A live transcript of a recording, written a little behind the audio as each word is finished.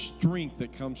strength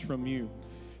that comes from you.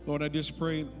 Lord, I just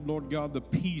pray, Lord God, the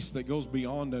peace that goes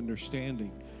beyond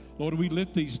understanding. Lord, we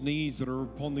lift these needs that are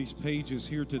upon these pages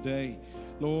here today.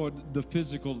 Lord, the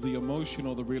physical, the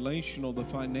emotional, the relational, the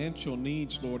financial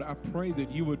needs, Lord, I pray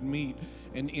that you would meet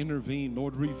and intervene.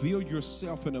 Lord, reveal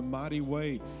yourself in a mighty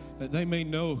way that they may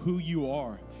know who you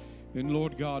are and,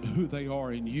 Lord God, who they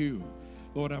are in you.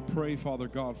 Lord, I pray, Father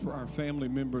God, for our family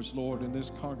members, Lord, in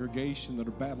this congregation that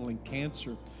are battling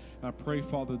cancer. I pray,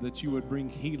 Father, that you would bring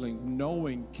healing,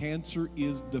 knowing cancer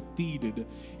is defeated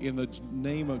in the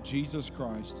name of Jesus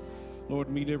Christ. Lord,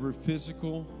 meet every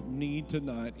physical need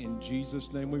tonight. In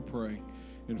Jesus' name we pray.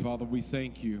 And, Father, we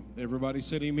thank you. Everybody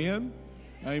said amen?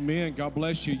 Amen. God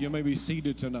bless you. You may be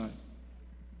seated tonight.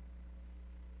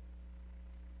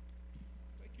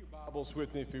 Take your Bibles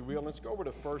with me, if you will. Let's go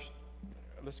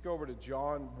over to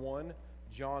John 1.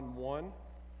 John 1.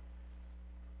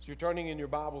 So you're turning in your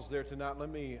Bibles there tonight. Let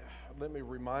me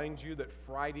remind you that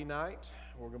Friday night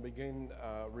we're going to begin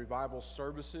revival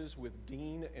services with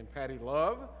Dean and Patty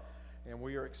Love, and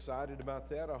we are excited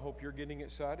about that. I hope you're getting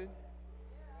excited.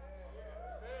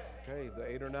 Okay,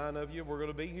 the 8 or 9 of you, we're going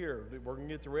to be here. We're going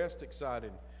to get the rest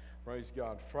excited. Praise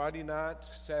God. Friday night,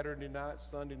 Saturday night,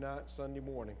 Sunday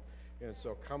morning. And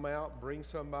so come out, bring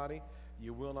somebody.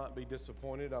 You will not be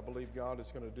disappointed. I believe God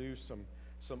is going to do some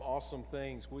awesome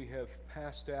things. We have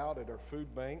passed out at our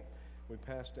food bank. We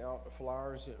passed out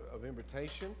flyers of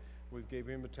invitation. We gave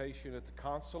invitation at the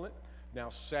consulate. Now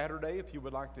Saturday, if you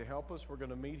would like to help us, we're going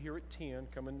to meet here at 10.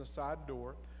 Come in the side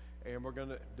door. And we're going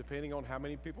to, depending on how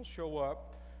many people show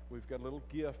up, we've got a little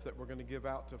gift that we're going to give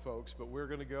out to folks. But we're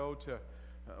going to go to,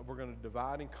 we're going to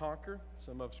divide and conquer.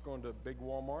 Some of us going to big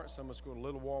Walmart. Some of us going to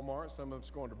little Walmart. Some of us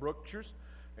going to Brookshire's.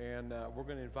 And we're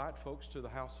going to invite folks to the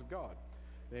house of God.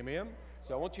 Amen?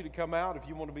 So I want you to come out if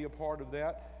you want to be a part of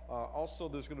that. Also,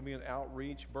 there's going to be an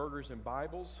outreach, Burgers and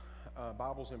Bibles.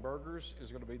 Bibles and Burgers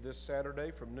is going to be this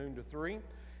Saturday from noon to 3.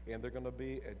 And they're going to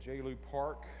be at J.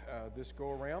 Park this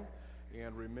go-around.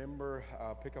 And remember,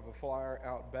 pick up a flyer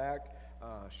out back.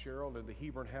 Cheryl and the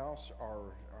Hebron House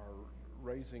are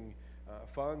raising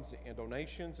funds and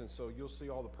donations. And so you'll see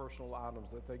all the personal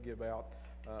items that they give out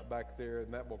back there.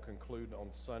 And that will conclude on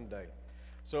Sunday.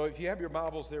 So if you have your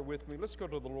Bibles there with me, let's go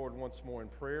to the Lord once more in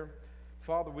prayer.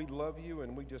 Father, we love you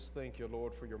and we just thank you,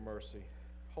 Lord, for your mercy.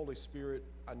 Holy Spirit,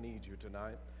 I need you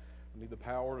tonight. I need the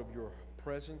power of your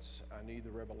presence. I need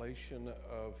the revelation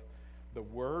of the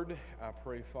word. I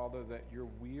pray, Father, that your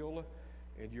will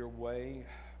and your way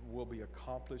will be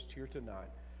accomplished here tonight.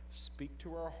 Speak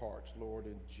to our hearts, Lord,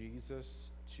 in Jesus'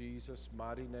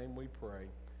 mighty name we pray.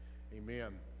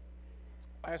 Amen.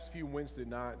 Last few Wednesday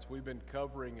nights, we've been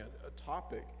covering a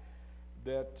topic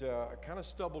that I kind of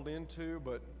stumbled into,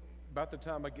 but about the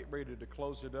time I get ready to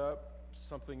close it up,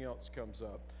 something else comes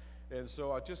up. And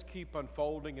so I just keep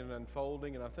unfolding, and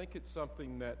I think it's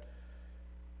something that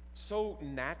so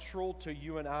natural to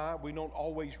you and I, we don't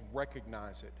always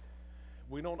recognize it.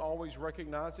 We don't always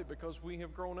recognize it because we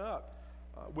have grown up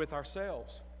with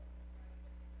ourselves.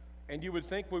 And you would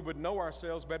think we would know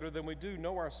ourselves better than we do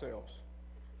know ourselves.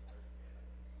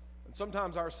 And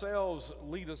sometimes ourselves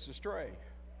lead us astray.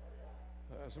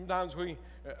 Sometimes we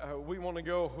want to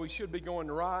go, we should be going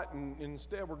right, and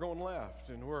instead we're going left,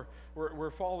 and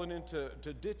we're falling into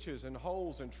ditches and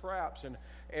holes and traps, and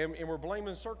we're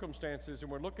blaming circumstances,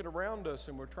 and we're looking around us,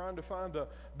 and we're trying to find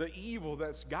the evil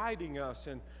that's guiding us.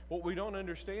 And what we don't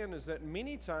understand is that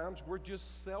many times we're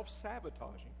just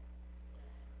self-sabotaging.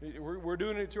 We're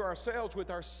doing it to ourselves with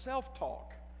our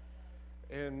self-talk,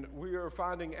 and we are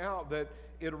finding out that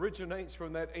it originates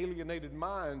from that alienated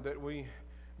mind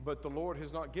but the Lord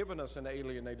has not given us an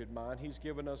alienated mind. He's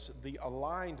given us the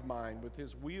aligned mind with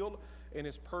His will and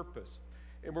His purpose.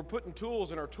 And we're putting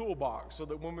tools in our toolbox so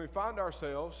that when we find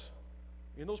ourselves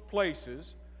in those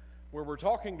places where we're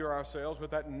talking to ourselves with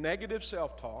that negative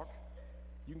self-talk,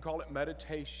 you can call it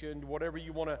meditation, whatever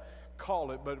you want to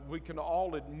call it, but we can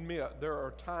all admit there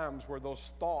are times where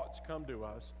those thoughts come to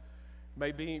us,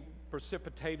 may be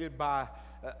precipitated by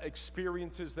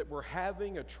experiences that we're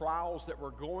having, trials that we're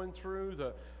going through,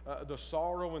 the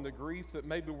sorrow and the grief that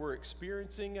maybe we're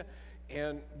experiencing,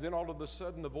 and then all of a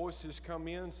sudden the voices come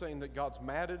in saying that God's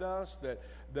mad at us,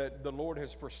 that the Lord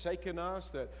has forsaken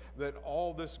us, that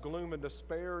all this gloom and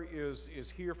despair is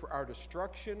here for our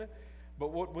destruction.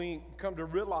 But what we come to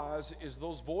realize is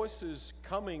those voices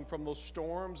coming from those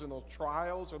storms and those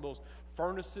trials or those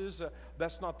furnaces,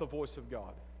 that's not the voice of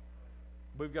God.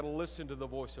 We've got to listen to the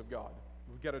voice of God.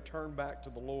 We've got to turn back to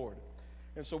the Lord.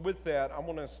 And so with that, I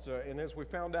want us to, and as we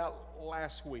found out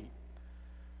last week,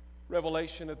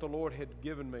 revelation that the Lord had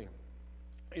given me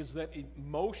is that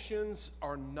emotions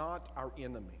are not our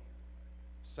enemy.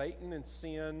 Satan and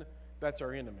sin, that's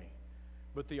our enemy.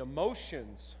 But the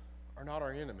emotions are not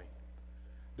our enemy.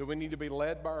 Do we need to be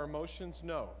led by our emotions?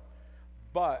 No.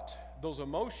 But those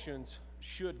emotions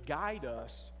should guide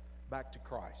us back to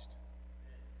Christ.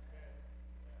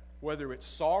 Whether it's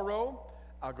sorrow,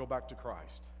 I go back to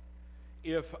Christ.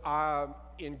 If I'm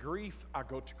in grief, I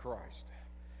go to Christ.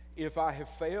 If I have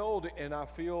failed and I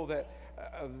feel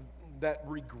that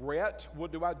regret,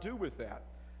 what do I do with that?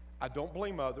 I don't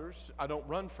blame others, I don't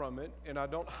run from it, and I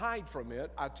don't hide from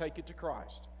it. I take it to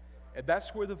Christ. And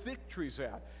that's where the victory's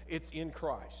at. It's in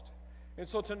Christ. And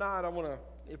so tonight I want to,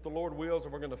 if the Lord wills,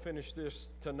 and we're going to finish this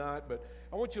tonight, but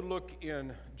I want you to look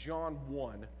in John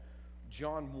 1.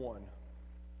 John 1.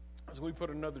 As we put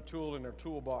another tool in our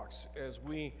toolbox, as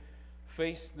we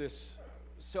face this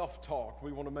self-talk,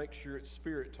 we want to make sure it's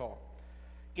spirit talk.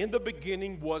 In the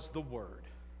beginning was the Word,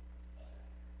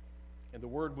 and the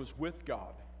Word was with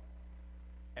God,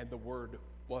 and the Word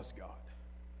was God.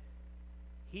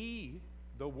 He,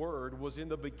 the Word, was in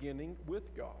the beginning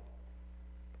with God.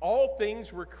 All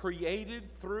things were created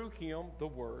through Him, the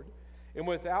Word, and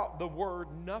without the Word,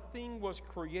 nothing was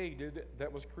created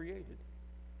that was created.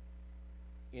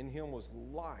 In Him was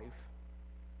life,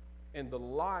 and the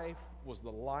life was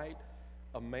the light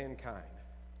of mankind.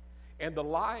 And the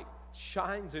light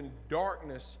shines in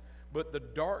darkness, but the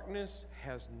darkness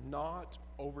has not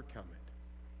overcome it.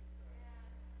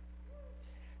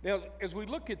 Now, as we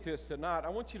look at this tonight, I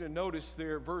want you to notice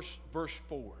there, verse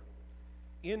 4.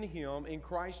 In Him, in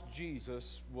Christ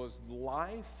Jesus, was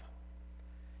life,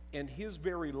 and His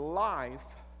very life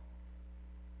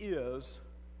is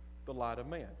the light of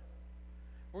man.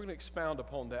 We're going to expound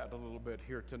upon that a little bit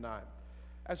here tonight.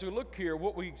 As we look here,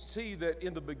 what we see that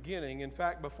in the beginning, in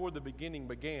fact, before the beginning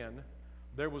began,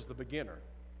 there was the beginner.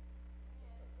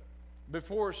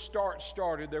 Before start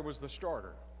started, there was the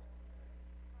starter.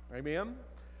 Amen?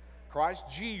 Christ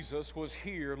Jesus was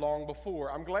here long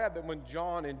before. I'm glad that when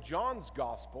John, in John's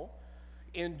gospel,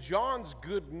 in John's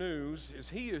good news, as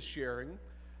he is sharing,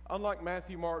 unlike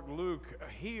Matthew, Mark, Luke,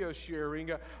 he is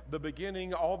sharing the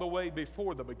beginning all the way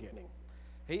before the beginning.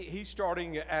 He's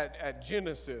starting at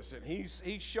Genesis, and he's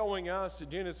showing us in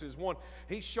Genesis 1,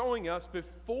 he's showing us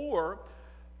before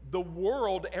the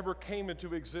world ever came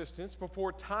into existence,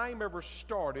 before time ever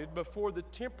started, before the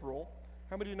temporal.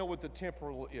 How many of you know what the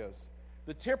temporal is?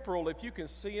 The temporal, if you can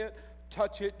see it,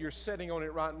 touch it, you're sitting on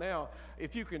it right now.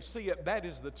 If you can see it, that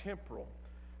is the temporal.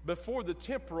 Before the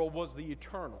temporal was the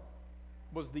eternal,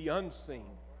 was the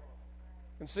unseen.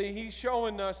 And see, he's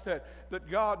showing us that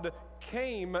God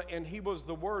came and He was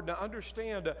the Word. Now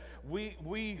understand,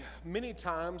 we many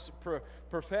times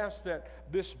profess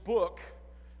that this book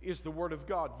is the Word of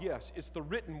God. Yes, it's the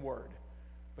written Word.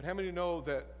 But how many know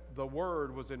that the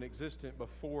Word was in existence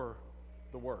before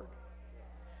the Word?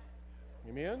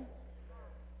 Amen?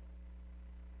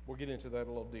 We'll get into that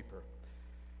a little deeper.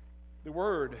 The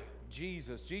Word,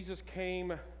 Jesus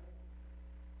came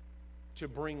to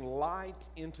bring light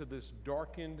into this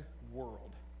darkened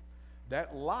world.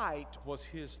 That light was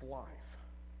His life.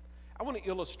 I want to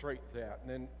illustrate that. And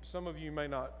then some of you may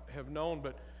not have known,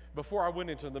 but before I went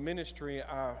into the ministry,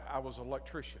 I was an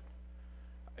electrician.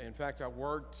 In fact, I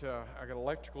got an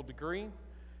electrical degree.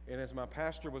 And as my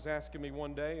pastor was asking me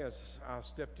one day, as I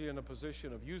stepped in a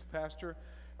position of youth pastor,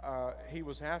 he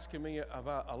was asking me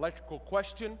about an electrical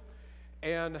question.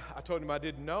 And I told him I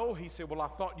didn't know. He said, well, I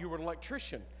thought you were an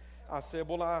electrician. I said,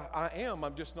 well, I am.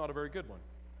 I'm just not a very good one.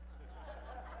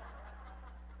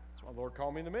 That's why the Lord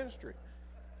called me in the ministry.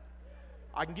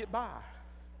 I can get by.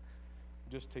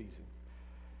 Just teasing.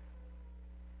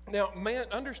 Now, man,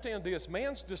 understand this.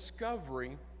 Man's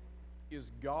discovery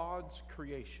is God's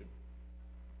creation.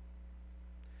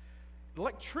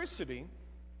 Electricity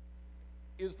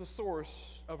is the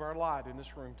source of our light in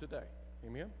this room today.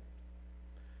 Amen?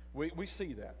 We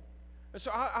see that. And so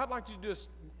I'd like to just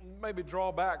maybe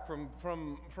draw back from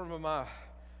my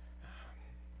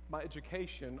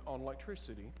education on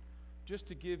electricity, just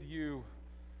to give you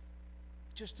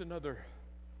just another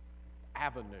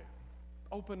avenue.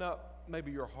 Open up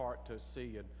maybe your heart to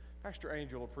see. And Pastor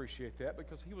Angel will appreciate that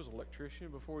because he was an electrician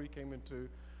before he came into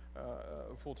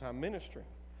full-time ministry.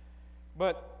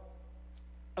 But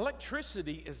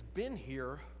electricity has been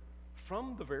here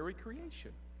from the very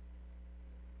creation.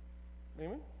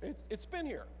 Amen? It's been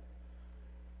here.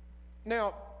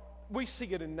 Now, we see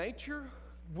it in nature.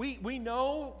 We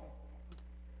know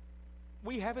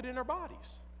we have it in our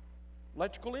bodies.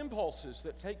 Electrical impulses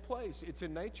that take place. It's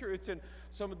in nature. It's in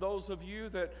some of those of you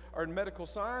that are in medical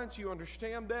science. You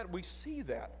understand that. We see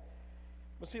that.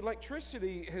 But see,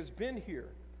 electricity has been here.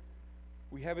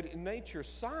 We have it in nature.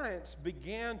 Science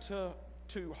began to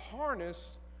to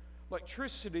harness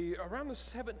electricity around the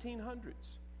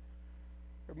 1700s.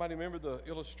 Everybody remember the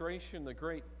illustration, the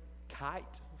great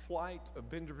kite flight of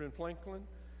Benjamin Franklin,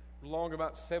 along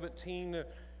about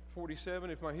 1747,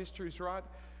 if my history is right.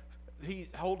 He's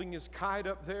holding his kite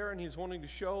up there, and he's wanting to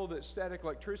show that static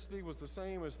electricity was the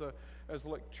same as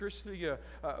electricity,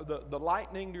 the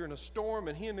lightning during a storm.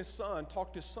 And he and his son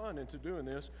talked his son into doing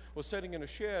this. Was sitting in a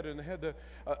shed, and they had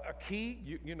a key.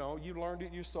 You know, you learned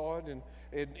it, you saw it,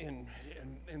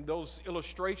 in those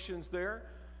illustrations there,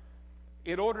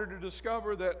 in order to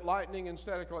discover that lightning and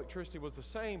static electricity was the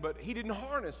same. But he didn't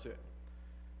harness it.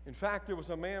 In fact, there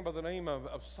was a man by the name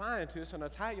of scientist, an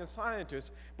Italian scientist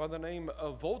by the name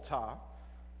of Volta,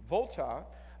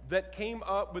 that came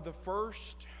up with the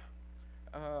first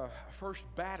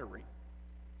battery.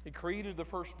 He created the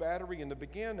first battery and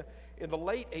began in the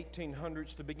late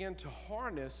 1800s to begin to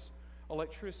harness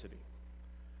electricity.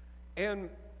 And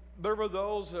there were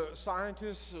those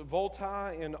scientists,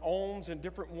 Volta and Ohms and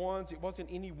different ones. It wasn't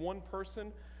any one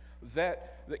person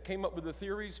that came up with the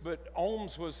theories, but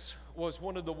Ohms was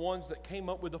one of the ones that came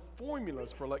up with the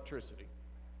formulas for electricity.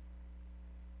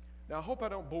 Now, I hope I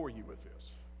don't bore you with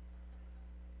this.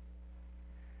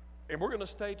 And we're going to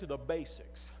stay to the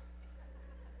basics.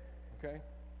 Okay?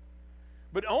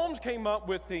 But Ohms came up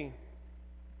with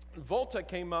Volta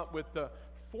came up with the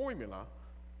formula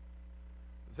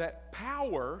that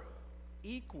power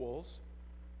equals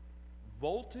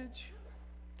voltage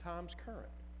times current.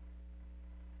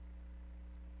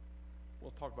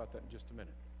 We'll talk about that in just a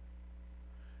minute.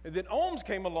 And then Ohms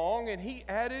came along, and he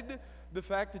added the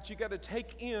fact that you got to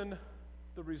take in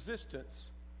the resistance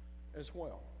as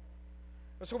well.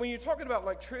 And so when you're talking about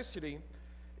electricity,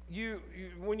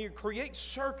 when you create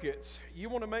circuits, you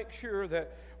want to make sure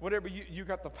that whatever you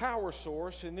got the power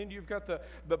source, and then you've got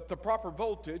the proper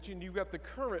voltage, and you've got the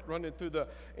current running through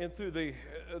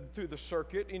the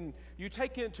circuit, and you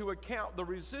take into account the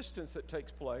resistance that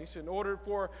takes place in order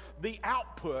for the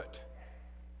output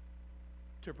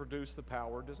to produce the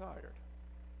power desired.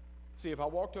 See, if I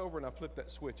walked over and I flipped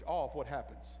that switch off, what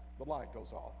happens? The light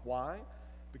goes off. Why?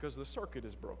 Because the circuit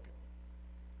is broken.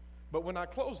 But when I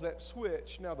close that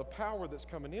switch, now the power that's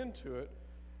coming into it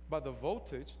by the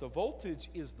voltage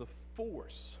is the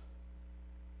force.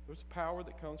 There's power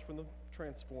that comes from the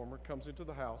transformer, comes into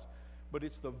the house, but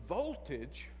it's the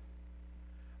voltage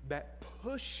that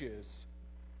pushes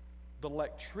the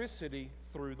electricity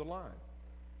through the line.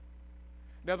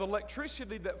 Now, the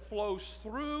electricity that flows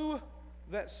through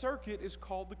that circuit is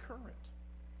called the current.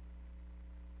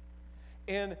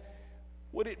 And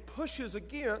what it pushes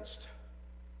against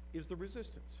is the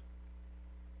resistance.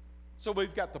 So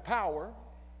we've got the power,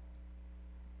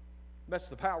 that's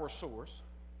the power source.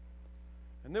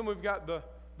 And then we've got the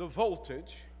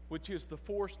voltage, which is the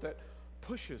force that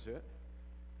pushes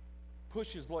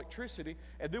electricity.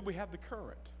 And then we have the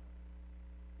current.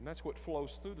 And that's what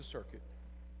flows through the circuit.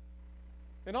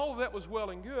 And all of that was well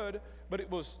and good, but it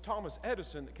was Thomas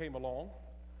Edison that came along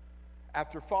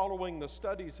after following the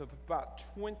studies of about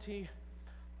 20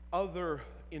 other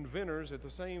inventors at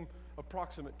the same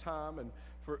approximate time and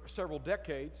for several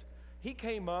decades. He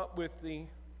came up with the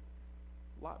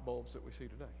light bulbs that we see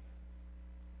today.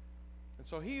 And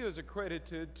so he is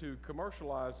accredited to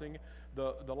commercializing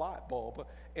the light bulb.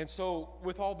 And so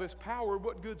with all this power,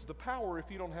 what good's the power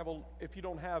if you don't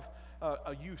have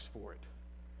a use for it?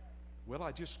 Well,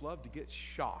 I just love to get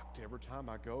shocked every time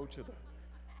I go to the...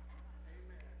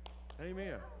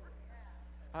 Amen.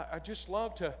 I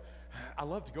love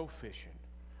to go fishing.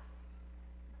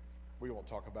 We won't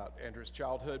talk about Andrew's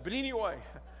childhood, but anyway.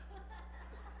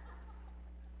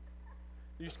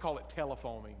 You used to call it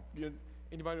telefoaming.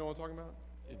 Anybody know what I'm talking about?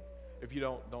 If you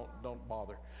don't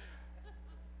bother.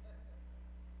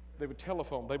 They would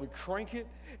telephone. They would crank it,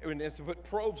 and they put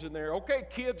probes in there. Okay,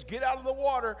 kids, get out of the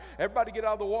water. Everybody get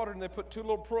out of the water, and they put two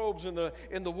little probes in the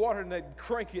water, and they'd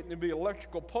crank it, and it'd be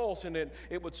electrical pulse, and then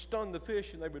it would stun the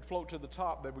fish, and they would float to the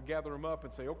top. They would gather them up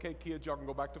and say, okay, kids, y'all can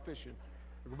go back to fishing.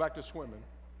 Or go back to swimming.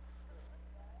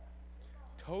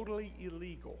 Totally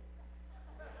illegal.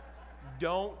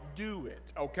 Don't do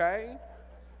it, okay?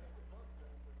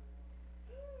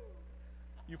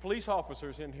 You police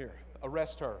officers in here,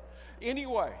 arrest her.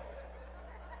 Anyway,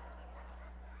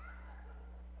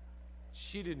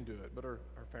 she didn't do it, but her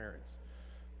parents.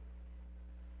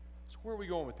 So where are we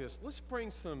going with this?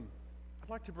 I'd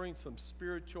like to bring some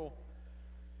spiritual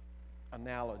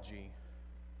analogy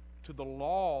to the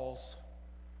laws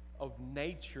of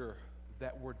nature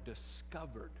that were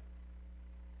discovered.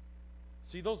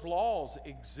 See, those laws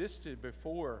existed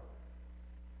before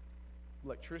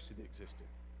electricity existed.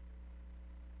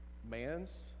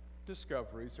 Man's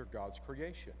discoveries are God's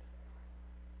creation.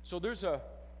 So there's a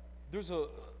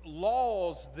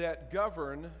laws that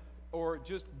govern or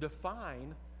just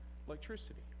define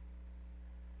electricity.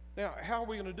 Now, how are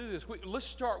we going to do this? Let's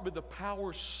start with the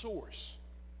power source.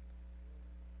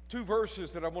 Two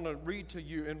verses that I want to read to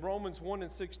you. In Romans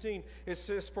 1:16, it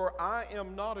says, "For I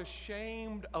am not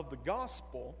ashamed of the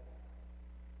gospel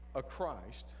of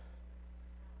Christ,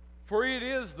 for it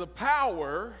is the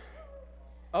power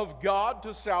of God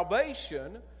to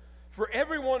salvation for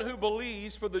everyone who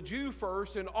believes, for the Jew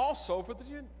first, and also for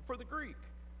the Greek."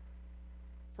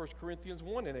 1 Corinthians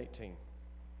 1:18.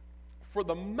 "For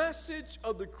the message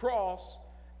of the cross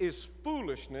is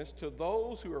foolishness to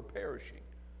those who are perishing,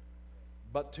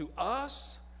 but to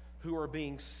us who are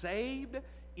being saved,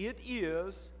 it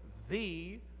is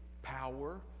the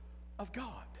power of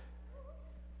God."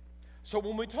 So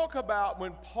when we talk about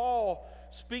when Paul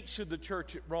speaks to the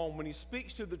church at Rome, when he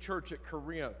speaks to the church at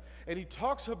Corinth, and he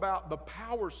talks about the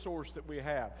power source that we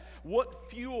have, what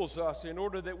fuels us in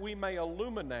order that we may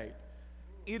illuminate,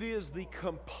 it is the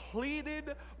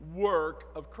completed work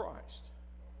of Christ.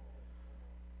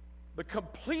 The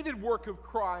completed work of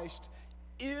Christ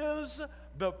is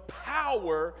the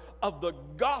power of the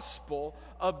gospel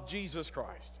of Jesus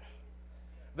Christ.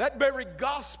 That very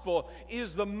gospel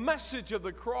is the message of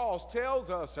the cross, tells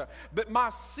us that my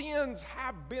sins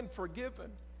have been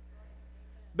forgiven.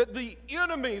 That the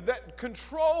enemy that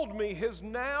controlled me has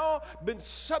now been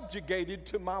subjugated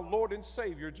to my Lord and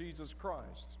Savior, Jesus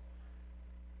Christ.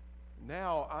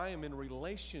 Now I am in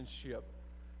relationship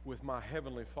with my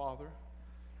Heavenly Father,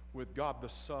 with God the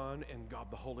Son, and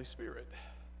God the Holy Spirit.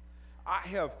 I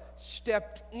have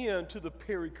stepped into the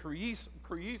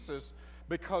perichoresis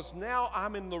because now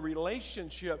I'm in the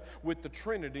relationship with the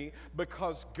Trinity,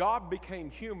 because God became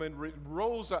human,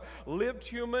 rose, lived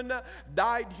human,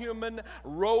 died human,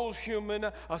 rose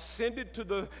human, ascended to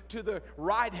the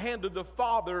right hand of the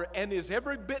Father, and is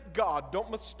every bit God. Don't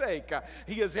mistake.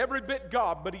 He is every bit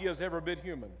God, but he is every bit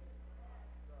human.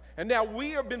 And now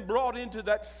we have been brought into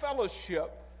that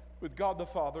fellowship with God the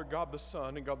Father, God the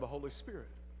Son, and God the Holy Spirit.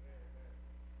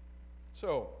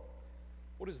 So,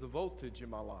 what is the voltage in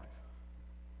my life?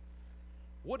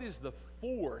 What is the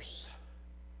force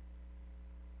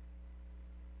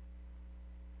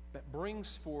that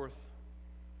brings forth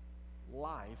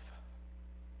life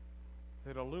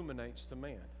that illuminates to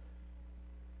man?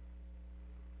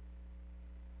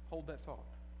 Hold that thought.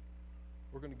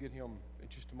 We're going to get him in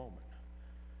just a moment.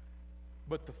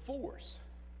 But the force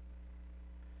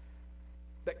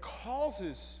that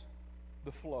causes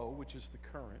the flow, which is the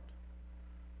current,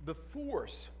 the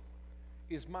force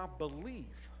is my belief,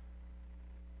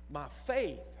 my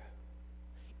faith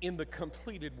in the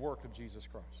completed work of Jesus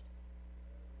Christ.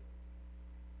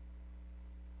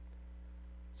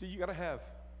 See, you got to have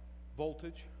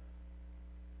voltage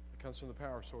that comes from the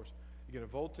power source. You get a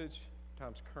voltage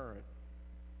times current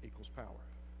equals power.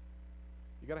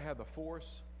 You got to have the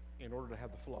force in order to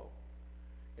have the flow.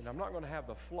 And I'm not going to have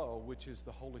the flow, which is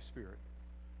the Holy Spirit.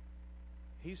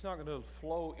 He's not going to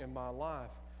flow in my life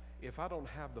if I don't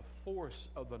have the force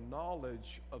of the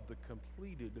knowledge of the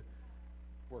completed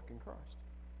work in Christ.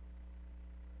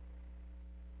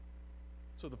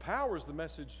 So the power is the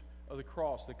message of the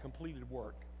cross, the completed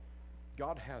work.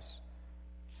 God has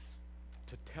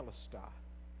to telestai.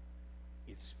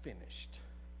 It's finished.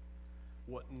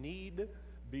 What need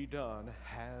be done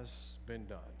has been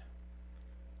done.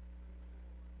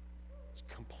 It's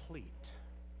complete.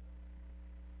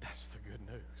 That's the good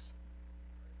news.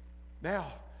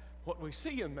 Now, what we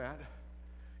see in that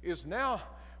is now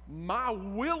my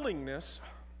willingness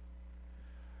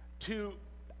to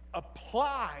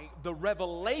apply the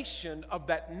revelation of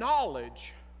that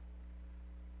knowledge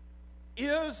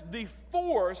is the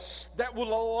force that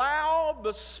will allow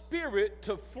the Spirit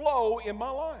to flow in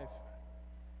my life.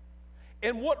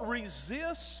 And what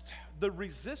resists the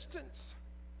resistance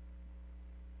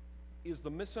is the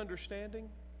misunderstanding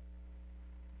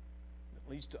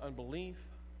that leads to unbelief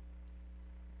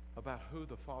about who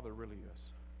the Father really is,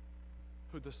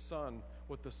 who the Son,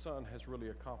 what the Son has really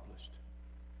accomplished,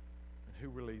 and who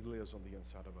really lives on the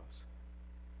inside of us.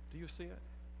 Do you see it?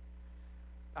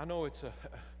 I know it's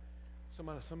some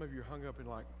of you are hung up in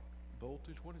like,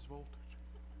 voltage? What is voltage?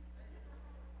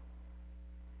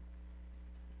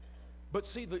 But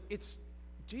see, it's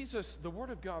Jesus, the Word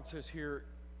of God says here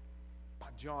by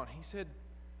John, he said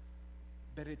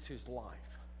that it's his life.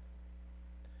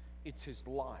 It's his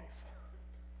life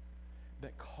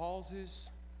that causes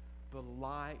the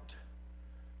light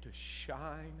to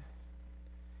shine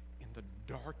in the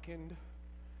darkened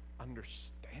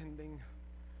understanding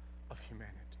of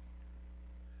humanity.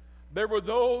 There were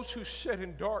those who sat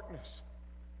in darkness,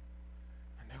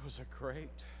 and there was a great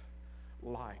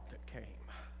light that came.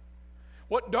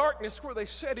 What darkness were they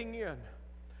sitting in?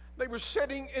 They were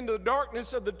sitting in the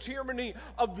darkness of the tyranny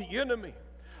of the enemy,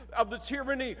 of the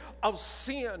tyranny of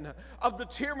sin, of the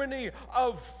tyranny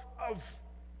of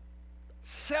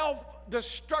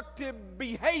self-destructive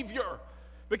behavior.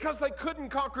 Because they couldn't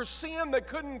conquer sin, they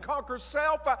couldn't conquer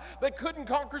self, they couldn't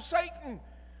conquer Satan.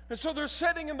 And so they're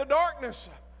sitting in the darkness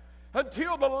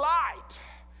until the light,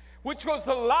 which was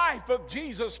the life of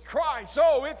Jesus Christ.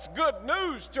 Oh, it's good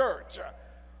news, church.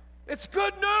 It's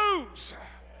good news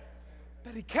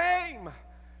that He came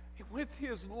with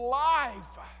His life.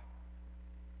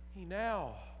 He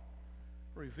now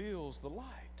reveals the light.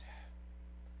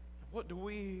 What are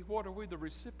we the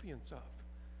recipients of?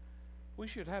 We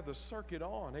should have the circuit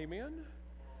on, amen?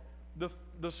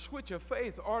 The switch of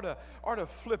faith ought to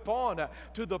flip on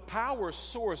to the power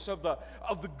source of the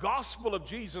gospel of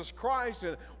Jesus Christ.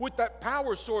 And with that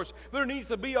power source, there needs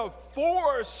to be a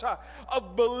force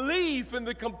of belief in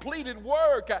the completed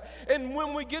work. And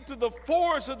when we get to the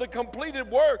force of the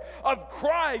completed work of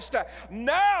Christ,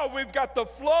 now we've got the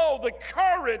flow, the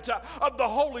current of the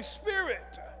Holy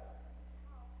Spirit.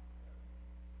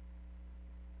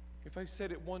 If I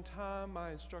said it one time,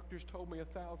 my instructors told me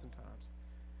 1,000 times.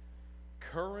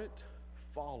 Current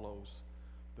follows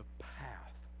the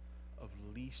path of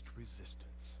least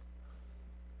resistance.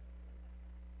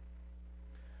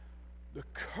 The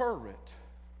current,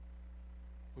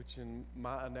 which in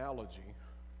my analogy,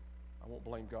 I won't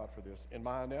blame God for this, in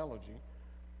my analogy,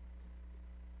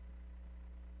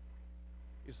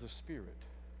 is the Spirit.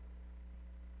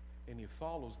 And He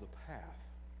follows the path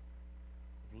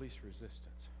of least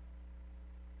resistance.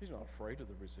 He's not afraid of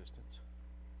the resistance,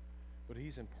 but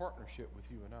He's in partnership with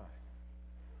you and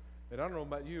I. And I don't know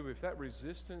about you, if that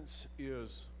resistance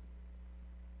is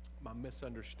my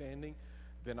misunderstanding,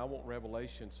 then I want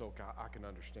revelation so I can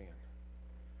understand.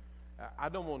 I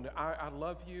don't want to, I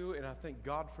love you and I thank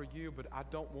God for you, but I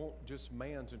don't want just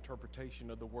man's interpretation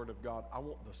of the Word of God. I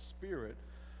want the Spirit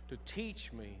to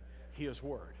teach me His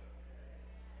Word.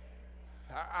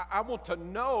 I want to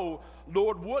know,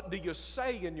 Lord, what do you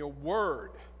say in your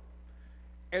Word?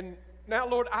 And now,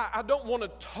 Lord, I don't want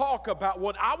to talk about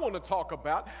what I want to talk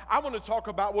about. I want to talk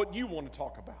about what you want to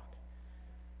talk about.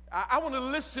 I want to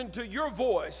listen to your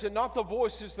voice and not the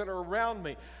voices that are around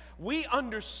me. We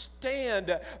understand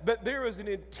that there is an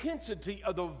intensity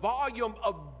of the volume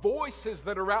of voices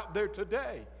that are out there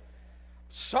today.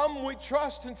 Some we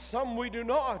trust and some we do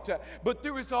not. But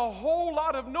there is a whole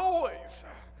lot of noise.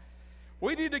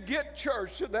 We need to get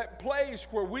church to that place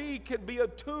where we can be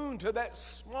attuned to that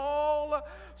small,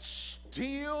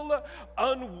 still,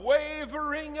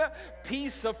 unwavering,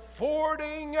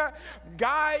 peace-affording,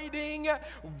 guiding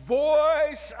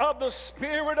voice of the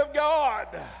Spirit of God.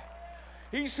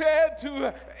 He said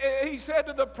to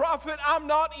the prophet, I'm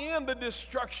not in the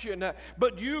destruction,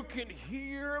 but you can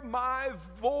hear my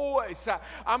voice.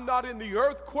 I'm not in the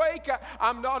earthquake.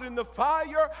 I'm not in the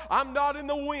fire. I'm not in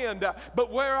the wind. But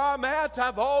where I'm at,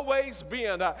 I've always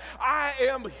been. I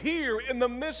am here in the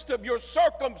midst of your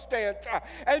circumstance,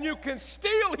 and you can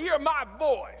still hear my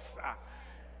voice.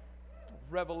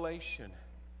 Revelation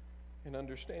and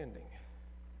understanding.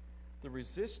 The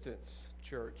resistance,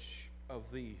 church, of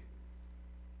the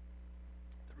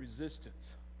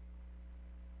resistance.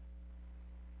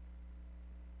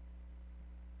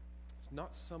 It's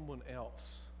not someone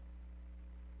else.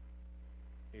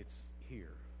 It's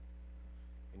here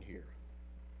and here.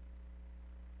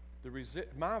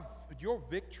 Your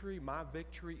victory, my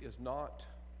victory, is not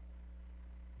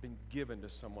been given to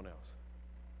someone else.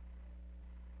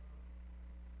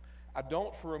 I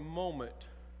don't for a moment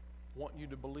want you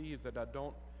to believe that I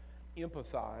don't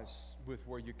empathize with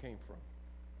where you came from.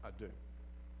 I do.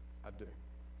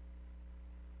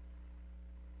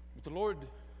 But the Lord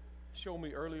showed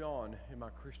me early on in my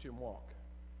Christian walk.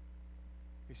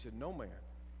 He said, no man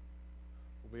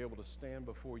will be able to stand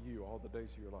before you all the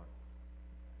days of your life.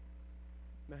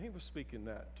 Now, He was speaking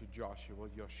that to Joshua,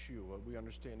 Yeshua. We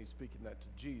understand He's speaking that to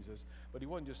Jesus, but He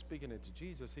wasn't just speaking it to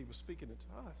Jesus, He was speaking it to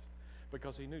us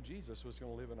because He knew Jesus was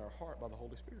going to live in our heart by the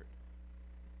Holy Spirit.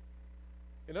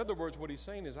 In other words, what He's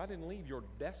saying is, I didn't leave your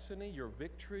destiny, your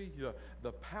victory,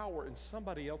 the power in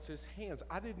somebody else's hands.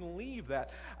 I didn't leave that.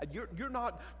 You're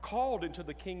not called into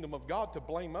the kingdom of God to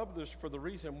blame others for the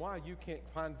reason why you can't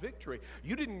find victory.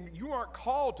 You aren't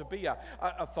called to be a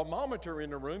thermometer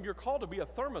in a room. You're called to be a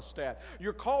thermostat.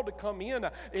 You're called to come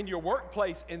in your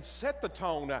workplace and set the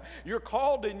tone. You're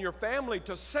called in your family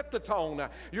to set the tone.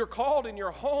 You're called in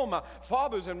your home,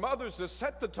 fathers and mothers, to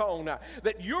set the tone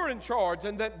that you're in charge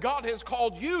and that God has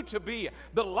called you to be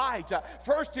the light,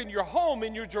 first in your home,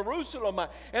 in your Jerusalem,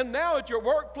 and now at your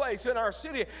workplace, in our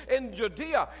city, in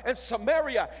Judea and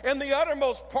Samaria, and the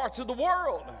uttermost parts of the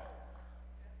world.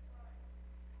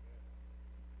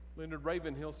 Leonard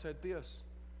Ravenhill said this: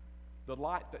 the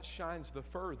light that shines the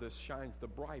furthest shines the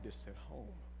brightest at home.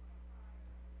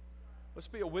 Let's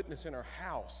be a witness in our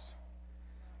house.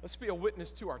 Let's be a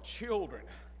witness to our children.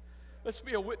 Let's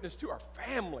be a witness to our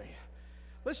family.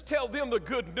 Let's tell them the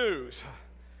good news.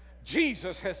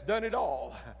 Jesus has done it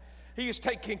all. He is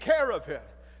taking care of it.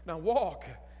 Now walk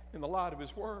in the light of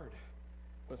His Word.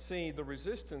 But see, the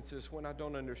resistance is when I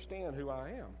don't understand who I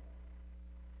am.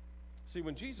 See,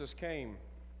 when Jesus came,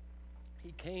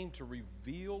 He came to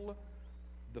reveal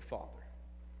the Father.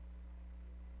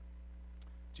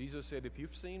 Jesus said, if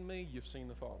you've seen me, you've seen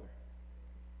the Father.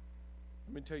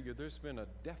 Let me tell you, there's been a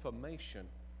defamation,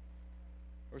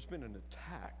 there's been an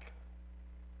attack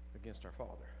against our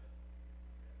Father.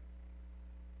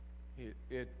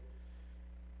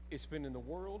 It's been in the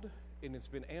world, and it's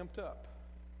been amped up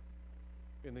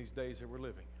in these days that we're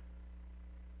living.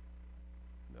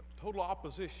 The total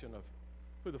opposition of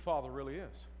who the Father really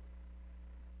is.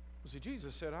 See,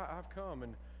 Jesus said, I've come,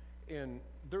 and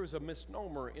there is a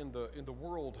misnomer in the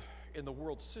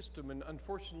world system, and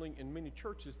unfortunately in many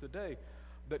churches today,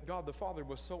 that God the Father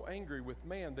was so angry with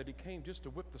man that He came just to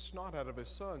whip the snot out of His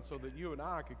Son so that you and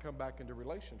I could come back into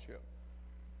relationship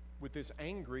with this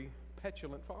angry,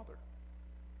 petulant Father.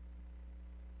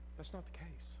 That's not the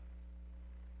case.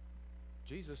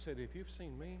 Jesus said, if you've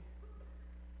seen me,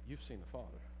 you've seen the Father.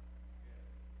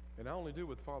 And I only do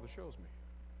what the Father shows me.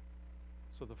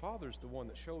 So the Father's the one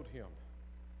that showed him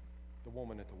the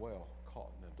woman at the well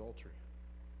caught in adultery.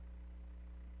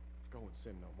 Go and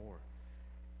sin no more.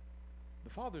 The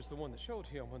Father's the one that showed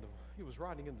him when he was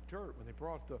riding in the dirt, when they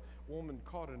brought the woman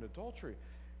caught in adultery.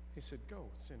 He said, go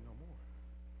and sin no more.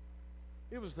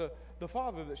 It was the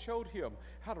Father that showed him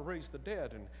how to raise the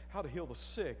dead and how to heal the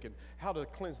sick and how to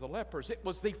cleanse the lepers. It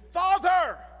was the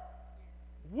Father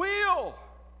will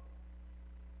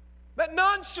that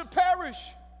none should perish,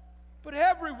 but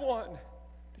everyone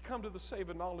to come to the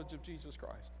saving knowledge of Jesus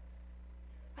Christ.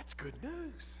 That's good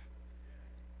news.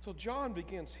 So John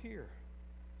begins here.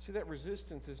 See, that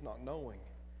resistance is not knowing.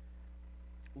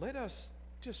 Let us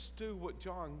just do what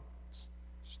John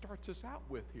starts us out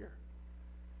with here.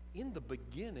 In the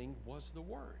beginning was the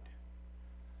Word.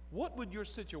 What would your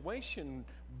situation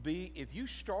be if you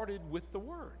started with the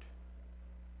Word?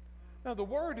 Now, the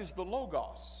Word is the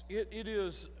Logos.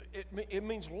 It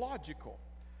means logical.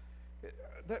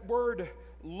 That word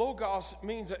Logos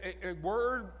means a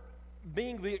word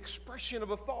being the expression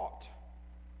of a thought.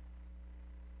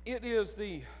 It is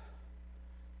the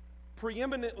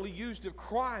preeminently used of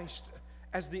Christ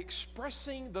as the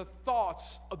expressing the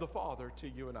thoughts of the Father to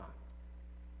you and I.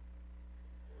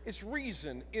 It's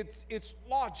reason, it's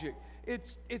logic,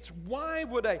 it's why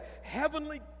would a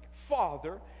heavenly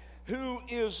Father who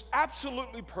is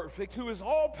absolutely perfect, who is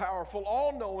all-powerful,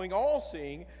 all-knowing,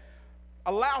 all-seeing,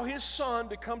 allow His Son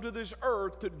to come to this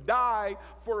earth to die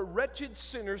for a wretched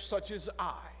sinner such as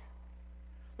I?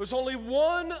 There's only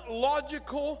one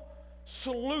logical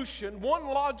solution, one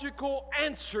logical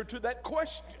answer to that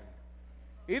question.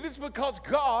 It is because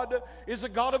God is a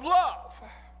God of love.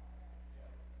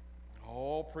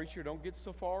 Oh, preacher, don't get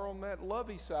so far on that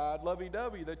lovey side,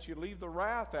 lovey-dovey, that you leave the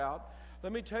wrath out.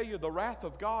 Let me tell you, the wrath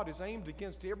of God is aimed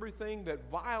against everything that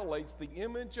violates the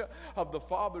image of the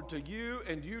Father to you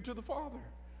and you to the Father.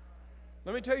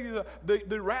 Let me tell you,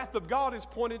 the wrath of God is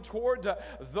pointed toward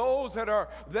those that are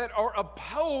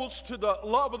opposed to the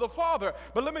love of the Father.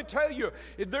 But let me tell you,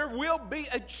 there will be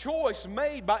a choice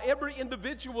made by every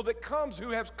individual that comes who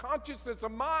has consciousness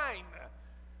of mind.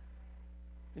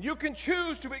 And you can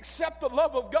choose to accept the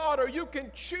love of God, or you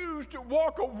can choose to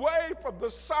walk away from the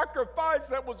sacrifice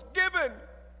that was given.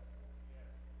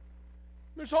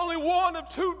 There's only one of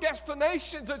two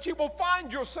destinations that you will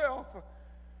find yourself.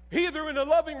 Either in a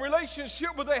loving relationship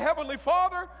with a Heavenly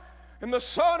Father and the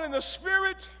Son and the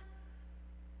Spirit,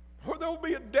 or there will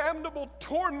be a damnable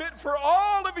torment for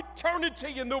all of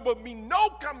eternity, and there will be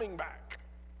no coming back.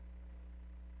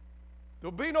 There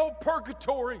will be no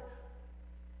purgatory.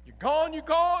 You're gone, you're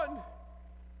gone.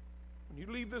 When you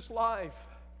leave this life,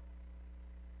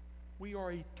 we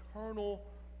are eternal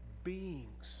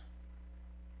beings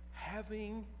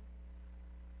having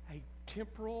a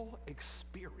temporal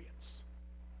experience.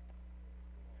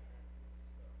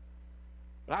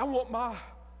 But I want my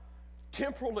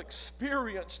temporal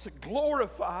experience to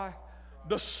glorify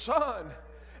the Son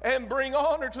and bring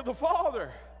honor to the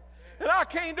Father. And I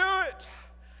can't do it.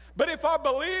 But if I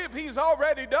believe He's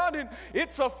already done it,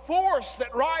 it's a force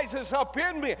that rises up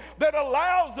in me that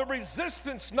allows the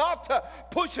resistance not to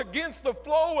push against the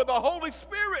flow of the Holy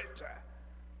Spirit.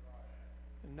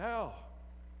 And now,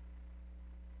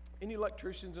 any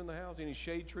electricians in the house? Any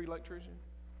shade tree electrician?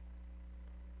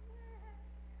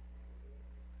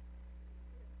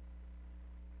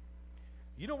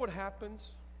 You know what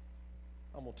happens?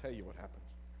 I'm going to tell you what happens.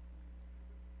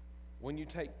 When you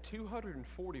take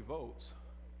 240 volts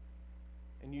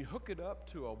and you hook it up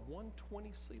to a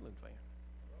 120 ceiling fan.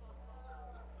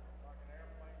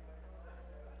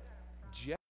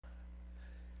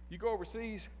 You go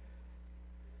overseas.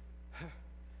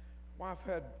 Wife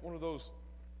had one of those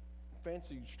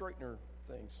fancy straightener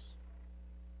things.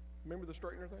 Remember the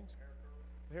straightener things?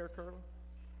 The hair curler?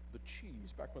 The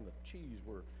cheese, back when the cheese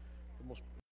were the most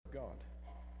God.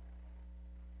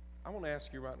 I want to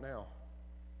ask you right now,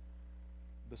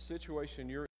 the situation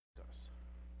you're in us.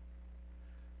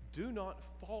 Do not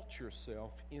fault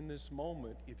yourself in this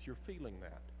moment if you're feeling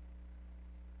that.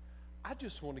 I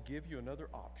just want to give you another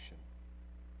option.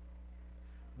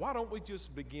 Why don't we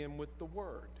just begin with the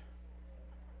Word?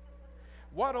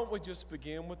 Why don't we just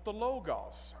begin with the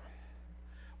Logos?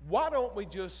 Why don't we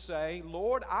just say,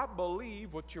 Lord, I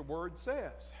believe what your Word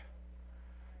says.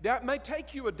 That may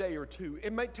take you a day or two.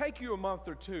 It may take you a month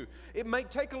or two. It may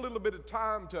take a little bit of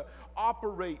time to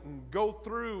operate and go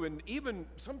through, and even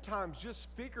sometimes just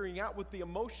figuring out what the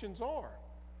emotions are.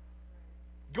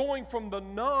 Going from the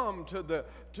numb to the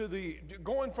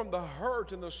going from the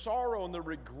hurt and the sorrow and the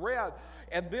regret,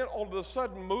 and then all of a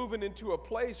sudden moving into a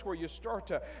place where you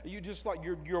just like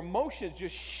your emotions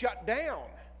just shut down.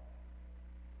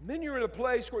 And then you're in a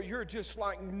place where you're just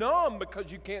like numb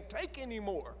because you can't take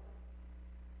anymore.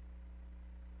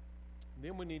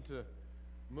 Then we need to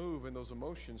move, and those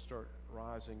emotions start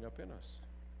rising up in us.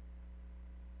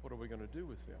 What are we going to do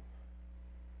with them?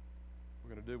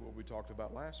 We're going to do what we talked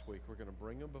about last week. We're going to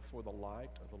bring them before the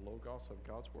light of the Logos of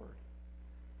God's Word.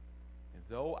 And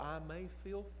though I may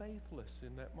feel faithless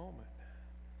in that moment,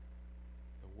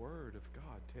 the Word of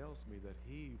God tells me that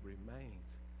He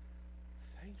remains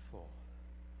faithful.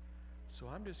 So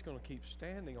I'm just going to keep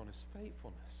standing on His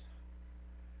faithfulness.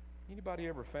 Anybody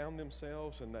ever found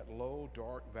themselves in that low,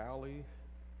 dark valley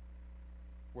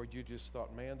where you just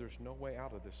thought, man, there's no way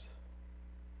out of this.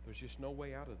 There's just no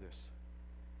way out of this.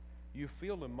 You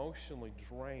feel emotionally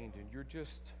drained, and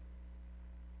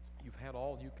you've had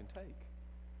all you can take.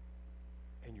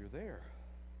 And you're there.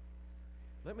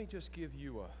 Let me just give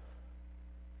you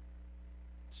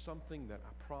something that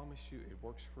I promise you it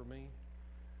works for me.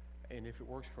 And if it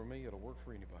works for me, it'll work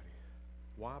for anybody.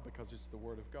 Why? Because it's the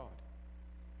Word of God.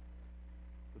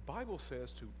 The Bible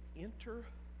says to enter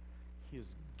His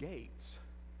gates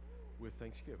with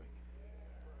thanksgiving.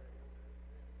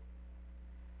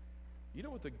 You know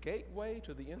what the gateway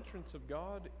to the entrance of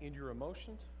God in your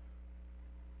emotions?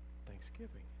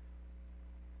 Thanksgiving.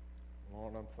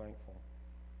 Lord, I'm thankful.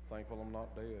 Thankful I'm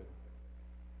not dead.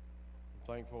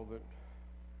 I'm thankful that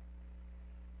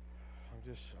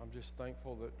I'm just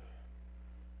thankful that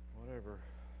whatever.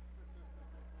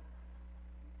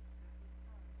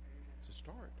 It's a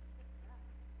start.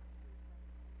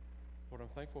 Lord,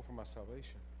 I'm thankful for my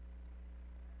salvation.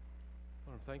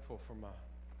 Lord, I'm thankful for my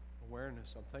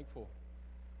awareness. I'm thankful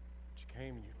that you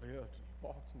came and you lived and you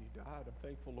walked and you died. I'm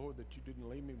thankful, Lord, that you didn't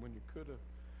leave me when you could have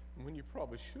and when you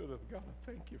probably should have. God, I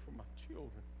thank you for my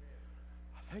children.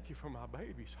 I thank you for my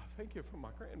babies. I thank you for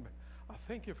my grandbabies. I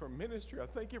thank you for ministry. I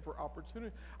thank you for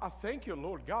opportunity. I thank you,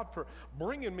 Lord God, for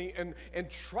bringing me and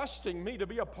trusting me to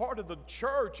be a part of the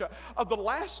church, of the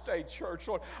last day church,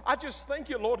 Lord. I just thank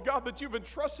you, Lord God, that you've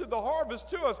entrusted the harvest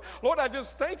to us. Lord, I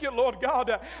just thank you, Lord God,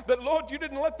 that, Lord, you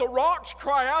didn't let the rocks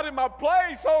cry out in my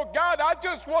place. Oh, God, I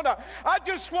just want to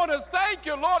thank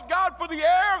you, Lord God, for the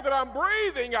air that I'm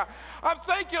breathing. I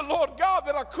thank you, Lord God,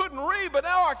 that I couldn't read, but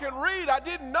now I can read. I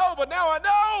didn't know, but now I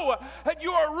know that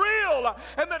you are real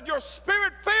and that your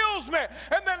Spirit fills me,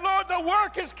 and that, Lord, the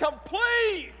work is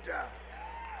complete.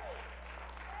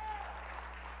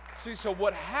 See, so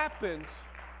what happens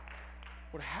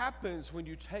when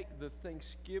you take the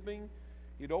thanksgiving,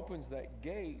 it opens that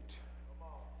gate,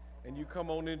 and you come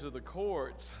on into the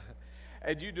courts,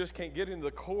 and you just can't get into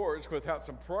the courts without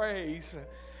some praise.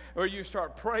 Or you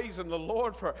start praising the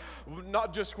Lord for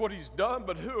not just what He's done,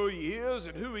 but who He is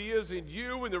and who He is in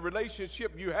you and the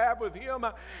relationship you have with Him.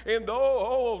 And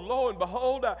lo and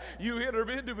behold, you enter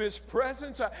into His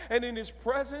presence, and in His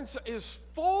presence is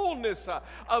fullness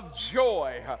of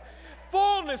joy.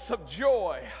 Fullness of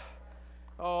joy.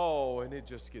 Oh, and it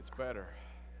just gets better.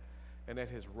 And at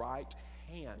His right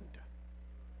hand,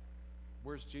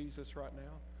 where's Jesus right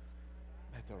now?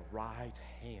 at the right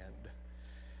hand.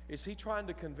 Is he trying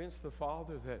to convince the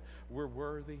Father that we're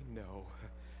worthy? No.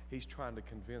 He's trying to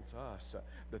convince us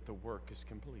that the work is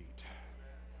complete.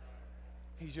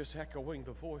 He's just echoing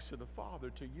the voice of the Father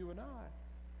to you and I.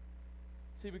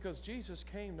 See, because Jesus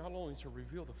came not only to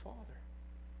reveal the Father,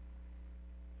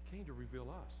 He came to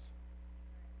reveal us.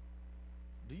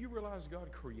 Do you realize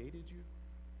God created you?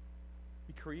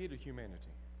 He created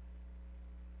humanity.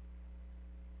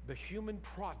 The human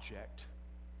project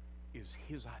is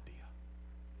His idea.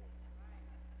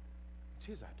 It's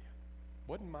His idea.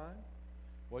 Wasn't mine.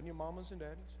 Wasn't your mama's and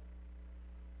daddy's.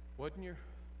 Wasn't your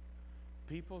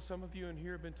people. Some of you in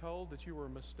here have been told that you were a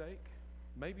mistake.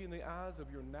 Maybe in the eyes of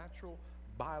your natural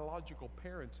biological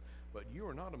parents, but you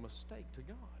are not a mistake to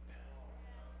God.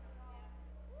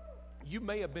 You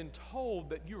may have been told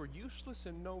that you are useless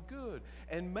and no good,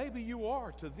 and maybe you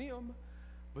are to them,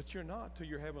 but you're not to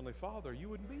your Heavenly Father. You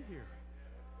wouldn't be here.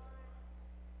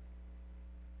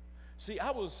 See, I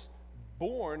was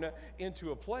born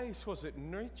into a place, was it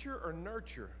nature or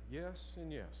nurture? Yes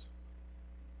and yes.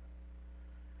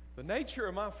 The nature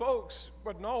of my folks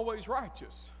wasn't always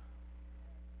righteous.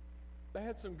 They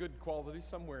had some good qualities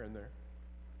somewhere in there.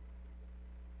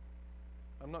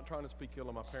 I'm not trying to speak ill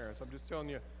of my parents. I'm just telling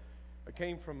you, I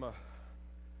came from a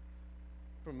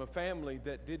family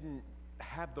that didn't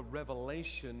have the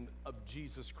revelation of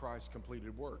Jesus Christ's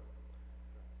completed work.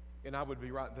 And I would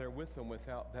be right there with them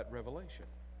without that revelation.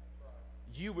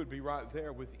 You would be right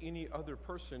there with any other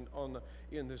person on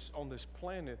this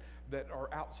planet that are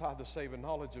outside the saving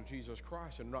knowledge of Jesus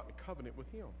Christ and not in covenant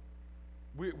with Him.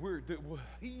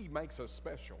 He makes us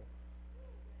special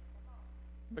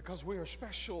because we are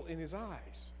special in His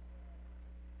eyes.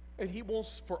 And He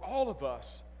wants for all of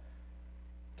us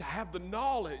to have the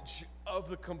knowledge of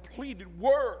the completed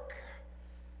work.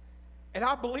 And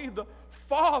I believe the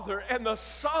Father and the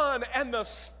Son and the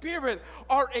Spirit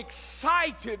are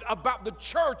excited about the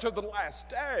church of the last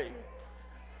day.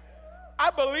 I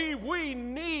believe we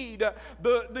need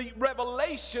the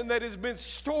revelation that has been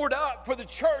stored up for the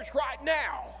church right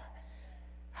now.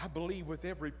 I believe with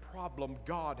every problem,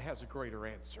 God has a greater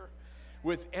answer.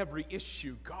 With every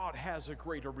issue, God has a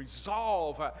greater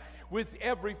resolve. With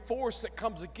every force that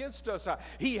comes against us,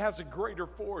 He has a greater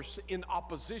force in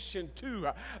opposition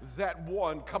to that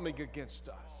one coming against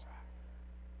us.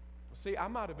 See, I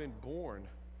might have been born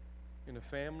in a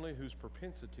family whose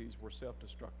propensities were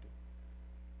self-destructive,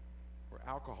 where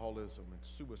alcoholism and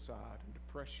suicide and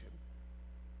depression.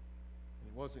 And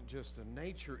it wasn't just a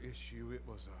nature issue, it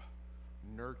was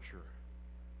a nurture.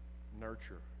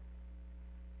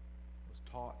 Was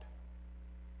taught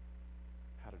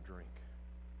how to drink,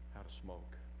 how to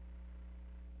smoke,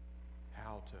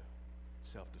 how to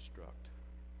self-destruct.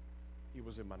 It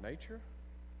was in my nature,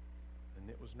 and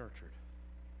it was nurtured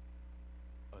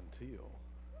until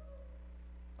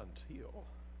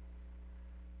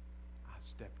I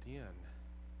stepped in.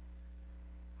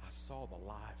 I saw the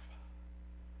life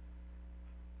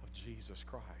of Jesus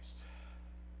Christ,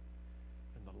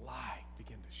 and the light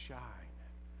began to shine.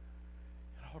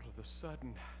 All of a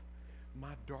sudden,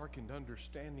 my darkened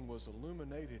understanding was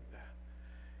illuminated.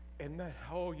 And that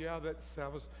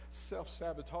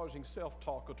self-sabotaging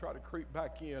self-talk will try to creep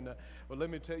back in. But let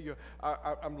me tell you,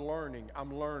 I'm learning.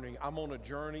 I'm on a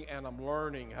journey, and I'm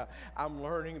learning. I'm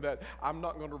learning that I'm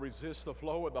not going to resist the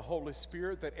flow of the Holy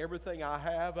Spirit, that everything I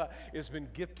have has been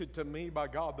gifted to me by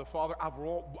God the Father. I've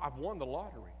won the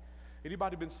lottery.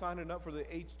 Anybody been signing up for the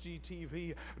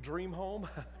HGTV Dream Home?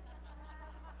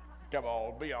 Come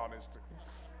on, be honest.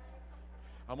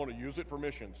 I'm going to use it for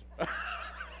missions.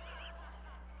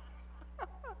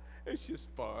 It's just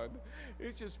fun.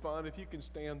 It's just fun if you can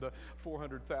stand the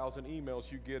 400,000 emails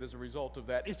you get as a result of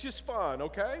that. It's just fun,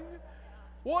 okay?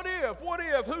 What if?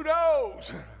 Who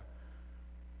knows?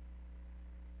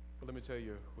 But let me tell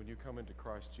you, when you come into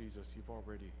Christ Jesus, you've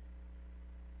already...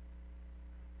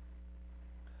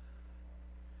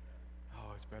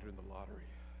 Oh, it's better than the lottery.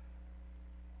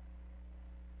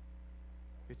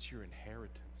 It's your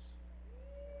inheritance.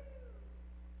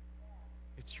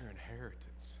 It's your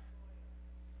inheritance.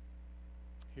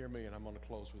 Hear me, and I'm going to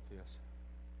close with this.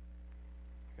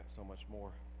 I got so much more.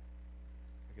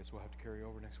 I guess we'll have to carry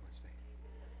over next Wednesday.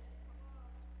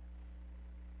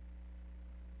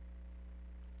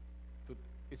 But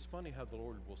it's funny how the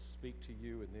Lord will speak to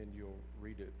you, and then you'll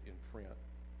read it in print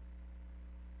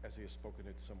as He has spoken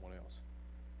it to someone else.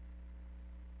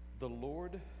 The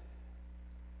Lord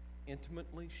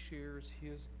intimately shares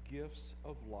His gifts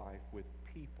of life with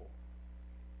people,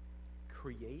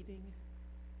 creating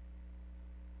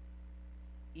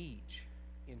each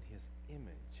in His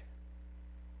image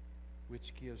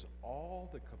which gives all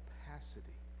the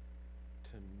capacity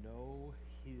to know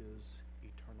His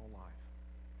eternal life.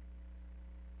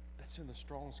 That's in the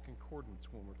Strong's Concordance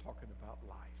when we're talking about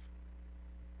life.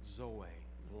 Zoe,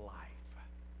 life.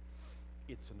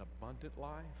 It's an abundant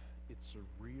life. It's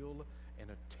a real and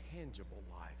a tangible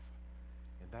life.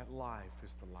 And that life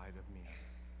is the light of men.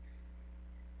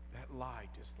 That light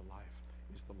is the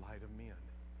light of men.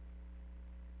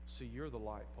 See, you're the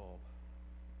light bulb.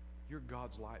 You're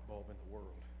God's light bulb in the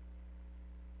world.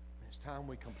 It's time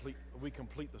we complete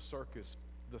the circuit.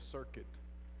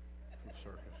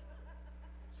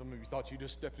 Some of you thought you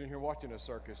just stepped in here watching a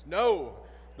circus. No,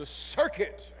 the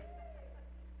circuit.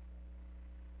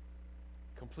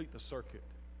 Complete the circuit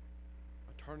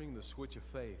by turning the switch of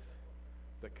faith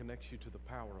that connects you to the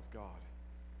power of God.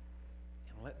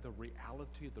 And let the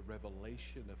reality, the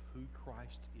revelation of who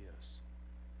Christ is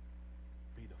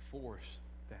be the force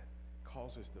that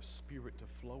causes the Spirit to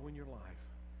flow in your life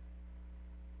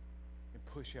and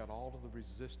push out all of the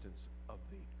resistance of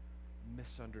the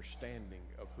misunderstanding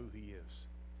of who He is,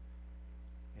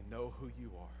 and know who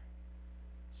you are.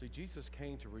 See, Jesus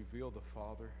came to reveal the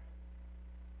Father,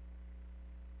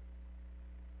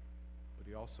 but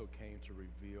He also came to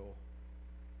reveal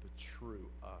the true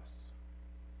us.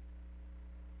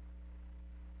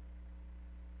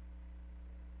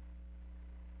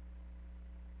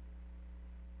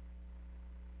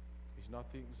 He's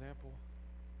not the example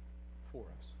for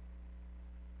us.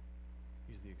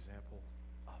 He's the example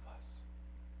of us.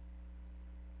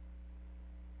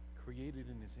 Created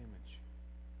in His image.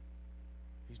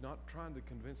 He's not trying to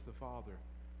convince the Father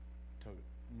to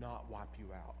not wipe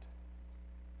you out.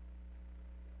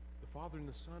 The Father and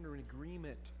the Son are in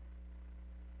agreement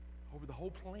over the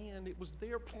whole plan. It was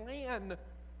their plan.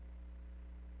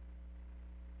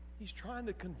 He's trying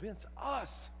to convince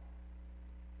us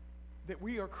that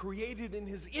we are created in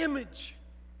His image.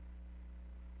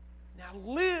 Now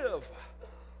live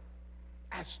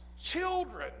as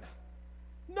children,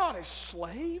 not as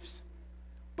slaves,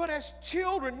 but as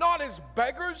children, not as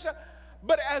beggars,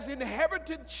 but as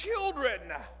inherited children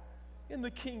in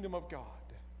the kingdom of God.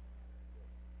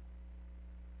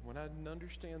 When I didn't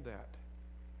understand that,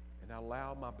 and I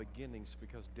allowed my beginnings,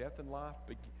 because death and life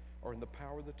are in the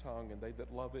power of the tongue, and they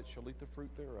that love it shall eat the fruit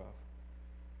thereof.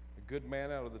 A good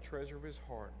man out of the treasure of his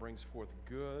heart brings forth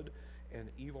good, and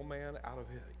evil man out of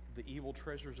the evil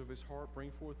treasures of his heart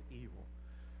bring forth evil.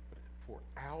 But for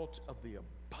out of the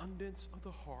abundance of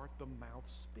the heart the mouth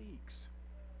speaks.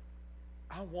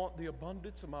 I want the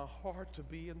abundance of my heart to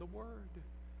be in the Word.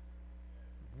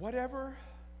 Whatever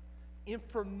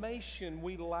information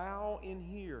we allow in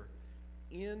here,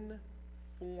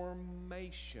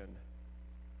 information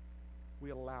we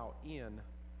allow in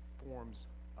forms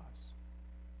us.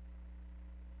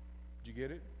 Did you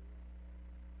get it?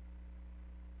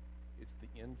 It's the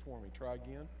in forming. Try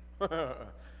again. That's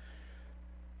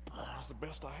the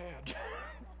best I had.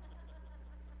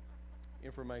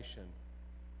 Information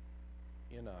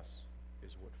in us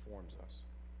is what forms us.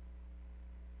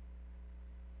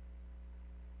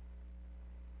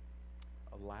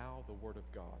 Allow the Word of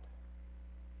God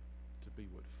to be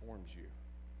what forms you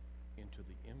into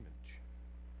the image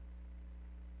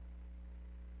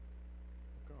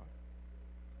of God.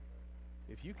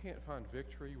 If you can't find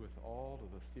victory with all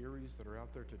of the theories that are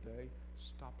out there today,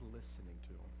 stop listening to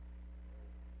them.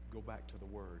 Go back to the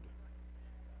Word.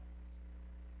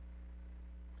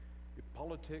 If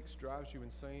politics drives you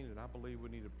insane, and I believe we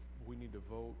need to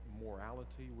vote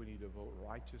morality, we need to vote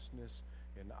righteousness,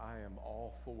 and I am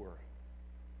all for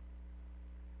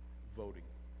voting.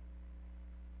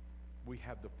 We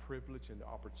have the privilege and the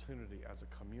opportunity as a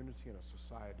community and a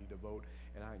society to vote,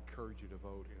 and I encourage you to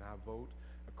vote. And I vote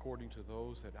according to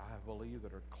those that I believe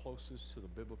that are closest to the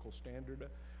biblical standard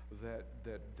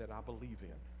that I believe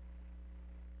in.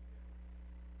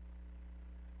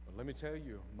 But let me tell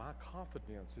you, my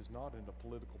confidence is not in a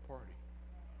political party.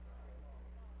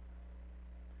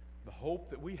 The hope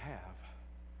that we have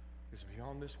is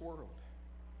beyond this world,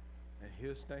 and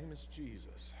His name is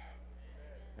Jesus.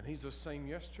 And He's the same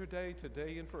yesterday,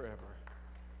 today, and forever.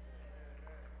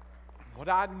 What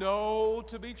I know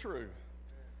to be true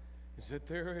is that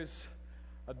there is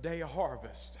a day of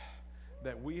harvest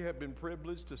that we have been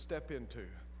privileged to step into.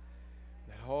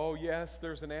 Oh, yes,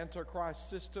 there's an Antichrist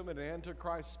system and an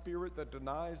Antichrist spirit that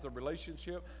denies the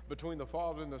relationship between the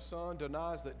Father and the Son,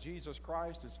 denies that Jesus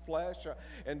Christ is flesh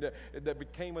and that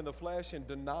became in the flesh, and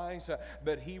denies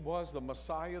that He was the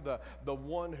Messiah, the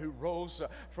one who rose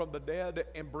from the dead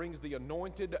and brings the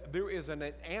anointed. There is an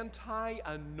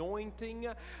anti-anointing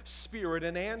spirit,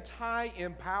 an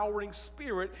anti-empowering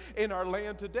spirit in our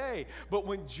land today. But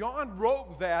when John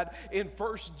wrote that in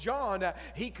 1 John,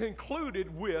 he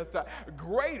concluded with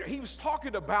greater. He was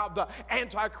talking about the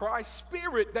Antichrist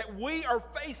spirit that we are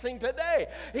facing today.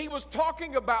 He was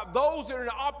talking about those that are in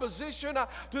opposition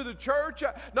to the church,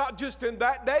 not just in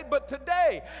that day, but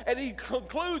today. And he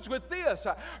concludes with this: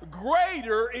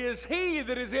 greater is He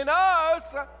that is in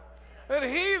us than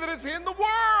he that is in the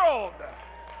world.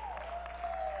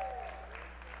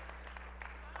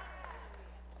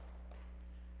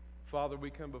 Father, we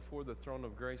come before the throne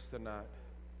of grace tonight,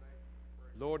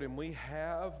 Lord, and we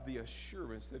have the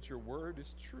assurance that your word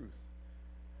is truth.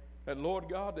 That, Lord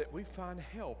God, that we find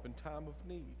help in time of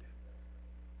need.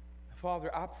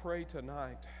 Father, I pray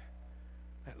tonight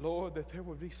that, Lord, that there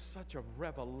would be such a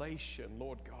revelation,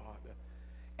 Lord God,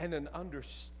 and an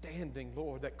understanding,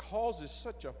 Lord, that causes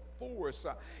such a force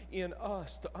in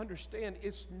us to understand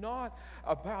it's not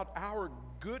about our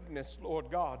goodness,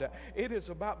 Lord God. It is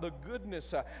about the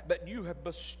goodness that you have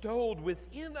bestowed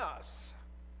within us.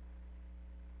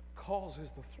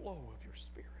 Causes the flow of your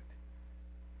Spirit.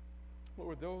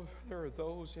 Lord, there are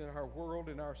those in our world,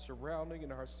 in our surrounding,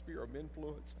 in our sphere of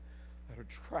influence that are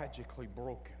tragically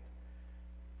broken.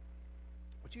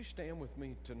 Would you stand with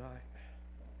me tonight?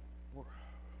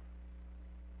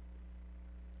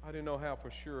 I didn't know how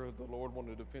for sure the Lord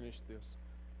wanted to finish this.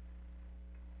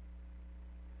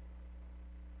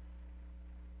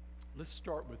 Let's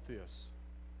start with this.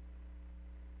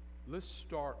 Let's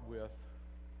start with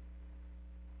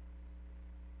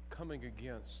coming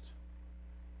against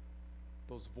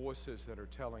those voices that are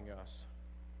telling us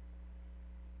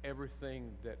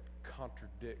everything that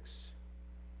contradicts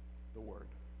the Word.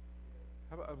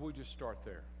 How about we just start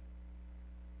there?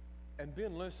 And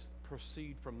then let's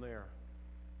proceed from there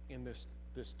in this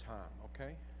time,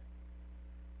 okay?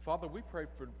 Father,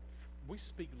 we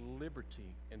speak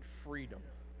liberty and freedom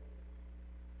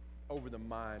over the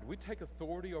mind. We take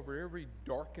authority over every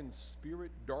darkened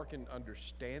spirit, darkened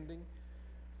understanding.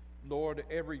 Lord,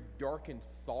 every darkened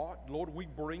thought, Lord, we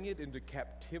bring it into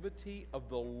captivity of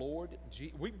the Lord.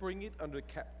 We bring it under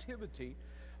captivity.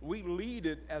 We lead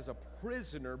it as a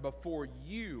prisoner before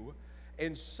you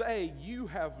and say, you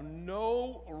have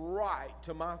no right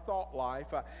to my thought life,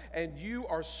 and you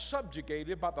are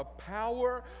subjugated by the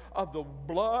power of the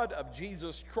blood of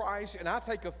Jesus Christ, and I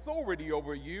take authority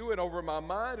over you and over my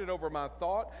mind and over my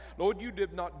thought. Lord, you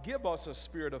did not give us a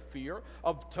spirit of fear,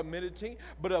 of timidity,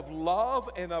 but of love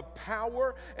and of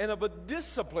power and of a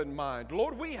disciplined mind.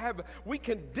 Lord, we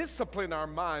can discipline our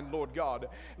mind, Lord God.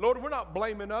 Lord, we're not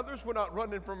blaming others. We're not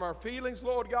running from our feelings,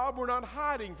 Lord God. We're not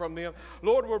hiding from them.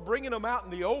 Lord, we're bringing them out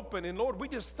in the open, and Lord, we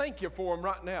just thank you for them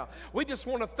right now. We just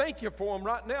want to thank you for them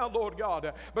right now, Lord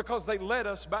God, because they led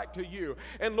us back to you.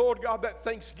 And Lord God, that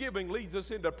thanksgiving leads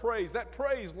us into praise. That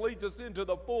praise leads us into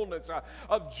the fullness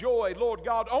of joy, Lord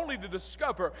God, only to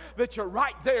discover that you're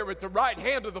right there at the right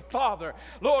hand of the Father.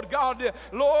 Lord God,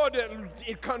 Lord,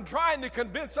 trying to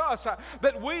convince us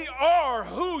that we are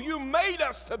who you made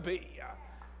us to be.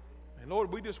 And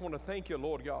Lord, we just want to thank you,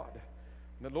 Lord God.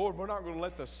 And Lord, we're not going to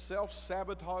let the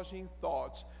self-sabotaging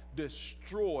thoughts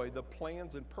destroy the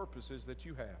plans and purposes that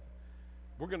you have.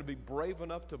 We're going to be brave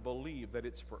enough to believe that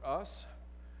it's for us,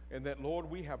 and that, Lord,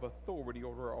 we have authority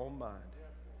over our own mind.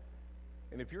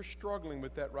 And if you're struggling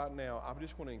with that right now, I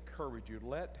just want to encourage you,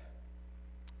 let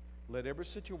every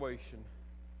situation,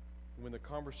 when the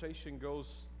conversation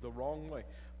goes the wrong way,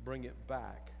 bring it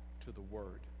back to the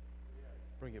Word.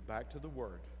 Bring it back to the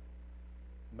Word.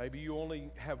 Maybe you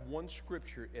only have one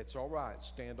scripture. It's all right.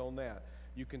 Stand on that.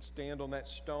 You can stand on that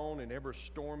stone, and every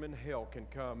storm in hell can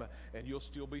come, and you'll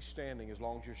still be standing as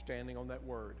long as you're standing on that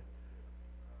Word.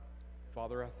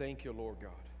 Father, I thank you, Lord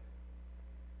God.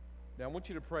 Now, I want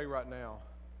you to pray right now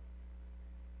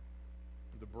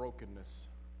for the brokenness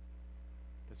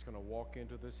that's going to walk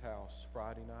into this house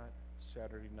Friday night,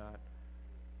 Saturday night,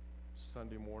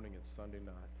 Sunday morning, and Sunday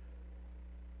night.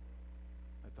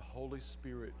 That the Holy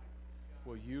Spirit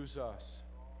will use us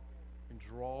and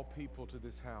draw people to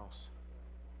this house.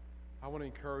 I want to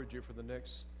encourage you for the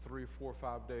next 3, 4,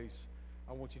 5 days.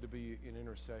 I want you to be in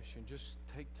intercession. Just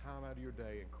take time out of your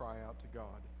day and cry out to God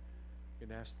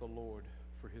and ask the Lord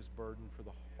for His burden for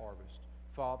the harvest.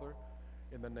 Father,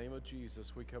 in the name of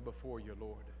Jesus, we come before you,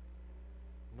 Lord.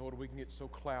 Lord, we can get so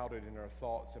clouded in our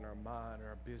thoughts and our mind,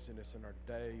 our busyness and our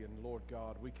day. And Lord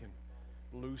God, we can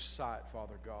lose sight,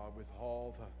 Father God, with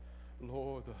all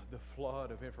the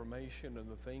flood of information and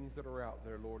the things that are out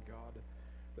there, Lord God,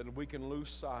 that we can lose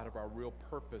sight of our real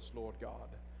purpose, Lord God.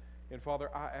 And Father,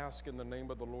 I ask in the name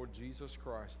of the Lord Jesus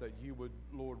Christ that you would,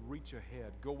 Lord, reach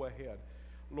ahead, go ahead.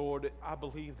 Lord, I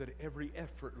believe that every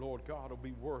effort, Lord God, will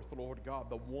be worth, Lord God,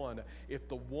 the one, if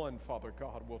the one, Father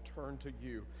God, will turn to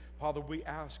you. Father, we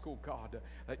ask, oh God,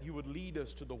 that you would lead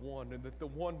us to the one, and that the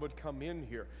one would come in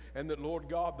here, and that, Lord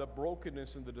God, the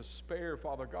brokenness and the despair,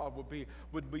 Father God, would be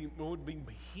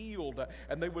healed,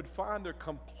 and they would find their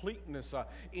completeness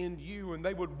in you, and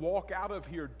they would walk out of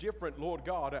here different, Lord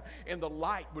God, and the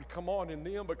light would come on in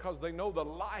them because they know the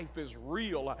life is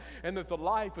real, and that the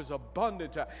life is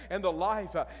abundant, and the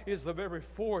life is the very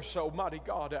force, Almighty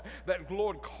God, that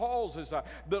Lord causes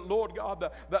the Lord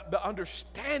God, the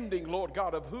understanding, Lord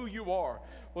God, of who you are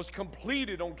was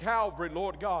completed on Calvary,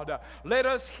 Lord God. Let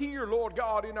us hear, Lord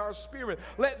God, in our spirit.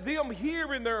 Let them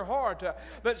hear in their heart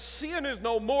that sin is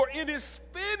no more. It is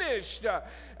finished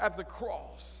at the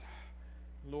cross.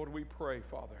 Lord, we pray,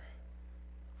 Father,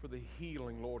 for the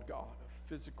healing, Lord God, of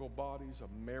physical bodies, of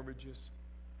marriages,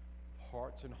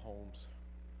 hearts and homes,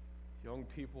 young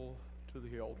people to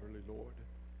the elderly, Lord.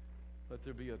 Let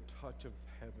there be a touch of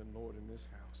heaven, Lord, in this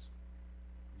house.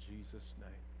 In Jesus'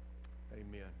 name,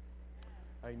 amen.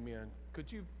 Amen.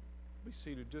 Could you be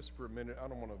seated just for a minute? I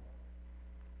don't want to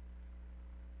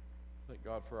thank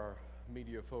God for our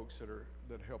media folks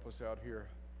that help us out here.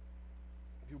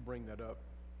 If you bring that up.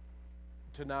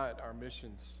 Tonight, our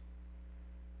missions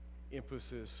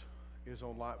emphasis is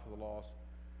on Light for the Lost.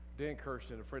 Dan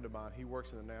Kirsten, a friend of mine, he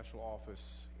works in the national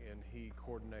office, and he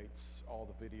coordinates all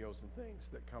the videos and things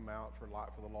that come out for Light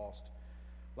for the Lost.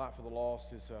 Light for the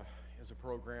Lost is a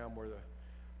program where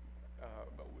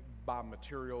buy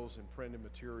materials and printed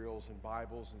materials and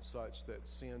Bibles and such that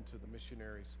send to the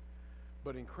missionaries.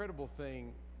 But incredible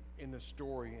thing in the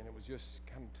story, and it was just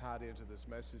kind of tied into this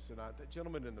message tonight, that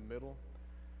gentleman in the middle,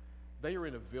 they are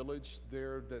in a village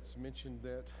there that's mentioned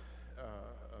that,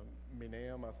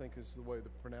 Minam, I think is the way to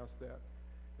pronounce that,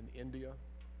 in India.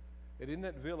 And in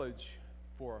that village,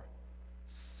 for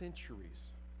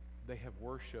centuries, they have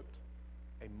worshipped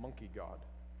a monkey god,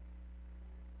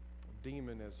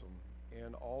 demonism,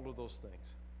 and all of those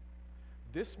things.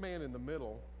 This man in the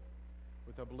middle,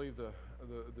 with I believe the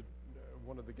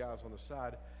one of the guys on the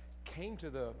side, came to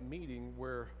the meeting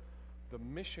where the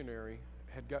missionary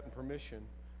had gotten permission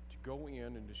to go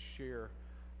in and to share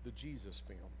the Jesus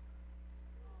film.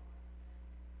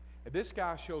 And this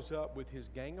guy shows up with his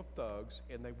gang of thugs,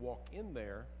 and they walk in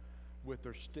there with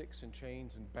their sticks and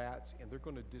chains and bats, and they're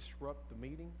going to disrupt the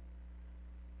meeting,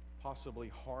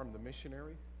 possibly harm the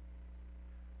missionary.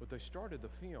 But they started the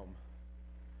film,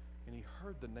 and he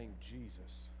heard the name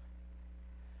Jesus.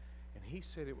 And he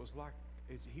said it was like,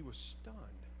 he was stunned.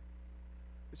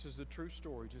 This is the true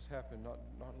story, just happened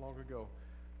not long ago.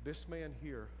 This man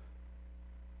here,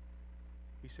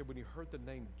 he said when he heard the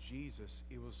name Jesus,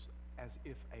 it was as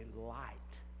if a light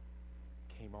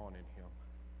came on in him.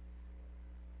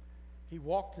 He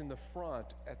walked in the front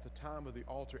at the time of the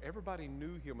altar. Everybody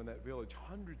knew him in that village,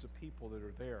 hundreds of people that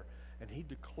are there. And he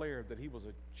declared that he was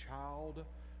a child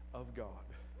of God.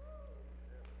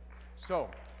 So,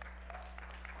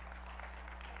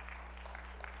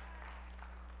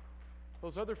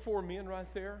 those other 4 men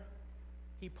right there,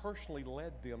 he personally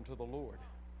led them to the Lord.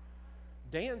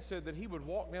 Dan said that he would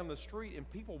walk down the street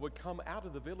and people would come out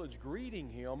of the village greeting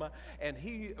him, and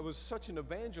he was such an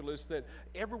evangelist that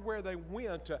everywhere they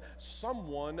went,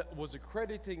 someone was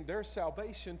accrediting their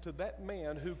salvation to that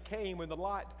man who came when the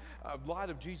light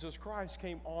of Jesus Christ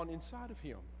came on inside of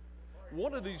him.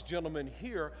 One of these gentlemen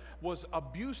here was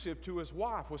abusive to his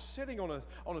wife, was sitting on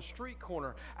a street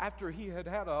corner after he had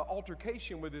an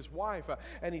altercation with his wife,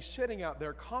 and he's sitting out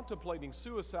there contemplating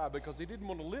suicide because he didn't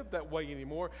want to live that way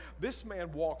anymore. This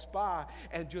man walks by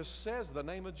and just says the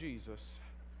name of Jesus.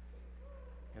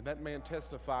 And that man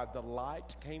testified, the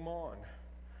light came on.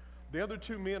 The other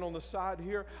 2 men on the side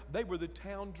here, they were the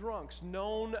town drunks,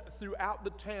 known throughout the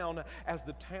town as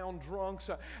the town drunks.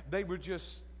 They were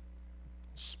just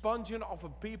sponging off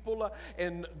of people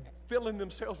and filling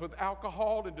themselves with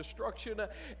alcohol and destruction,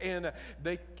 and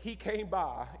he came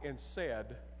by and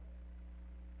said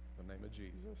the name of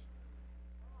Jesus,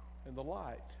 and the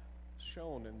light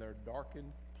shone in their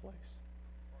darkened place.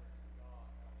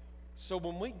 So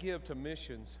when we give to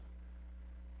missions,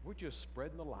 we're just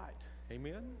spreading the light.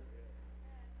 Amen?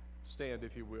 Stand,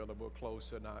 if you will, and we'll close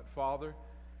tonight. Father,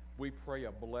 we pray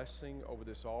a blessing over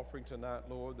this offering tonight,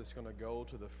 Lord, that's going to go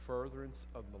to the furtherance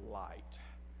of the light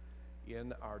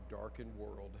in our darkened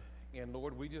world. And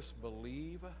Lord, we just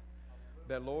believe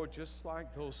that, Lord, just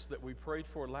like those that we prayed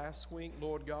for last week,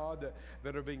 Lord God,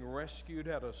 that are being rescued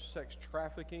out of sex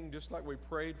trafficking, just like we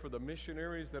prayed for the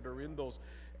missionaries that are in those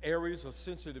areas of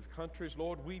sensitive countries,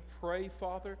 Lord, we pray,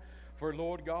 Father, for,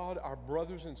 Lord God, our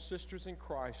brothers and sisters in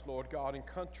Christ, Lord God, in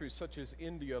countries such as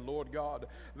India, Lord God,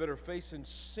 that are facing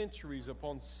centuries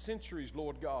upon centuries,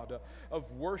 Lord God, of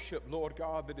worship, Lord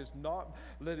God,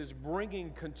 that is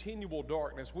bringing continual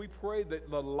darkness. We pray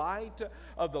that the light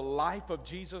of the life of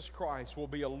Jesus Christ will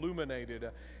be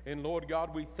illuminated. And, Lord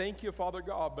God, we thank you, Father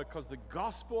God, because the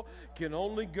gospel can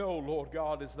only go, Lord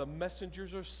God, as the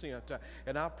messengers are sent.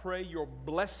 And I pray your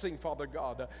blessing, Father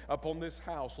God, upon this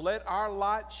house. Let our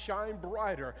light shine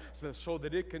brighter so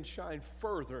that it can shine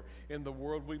further in the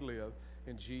world we live.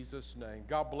 In Jesus' name.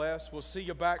 God bless. We'll see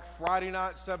you back Friday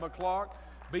night, 7 o'clock.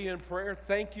 Be in prayer.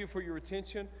 Thank you for your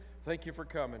attention. Thank you for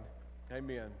coming.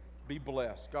 Amen. Be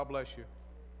blessed. God bless you.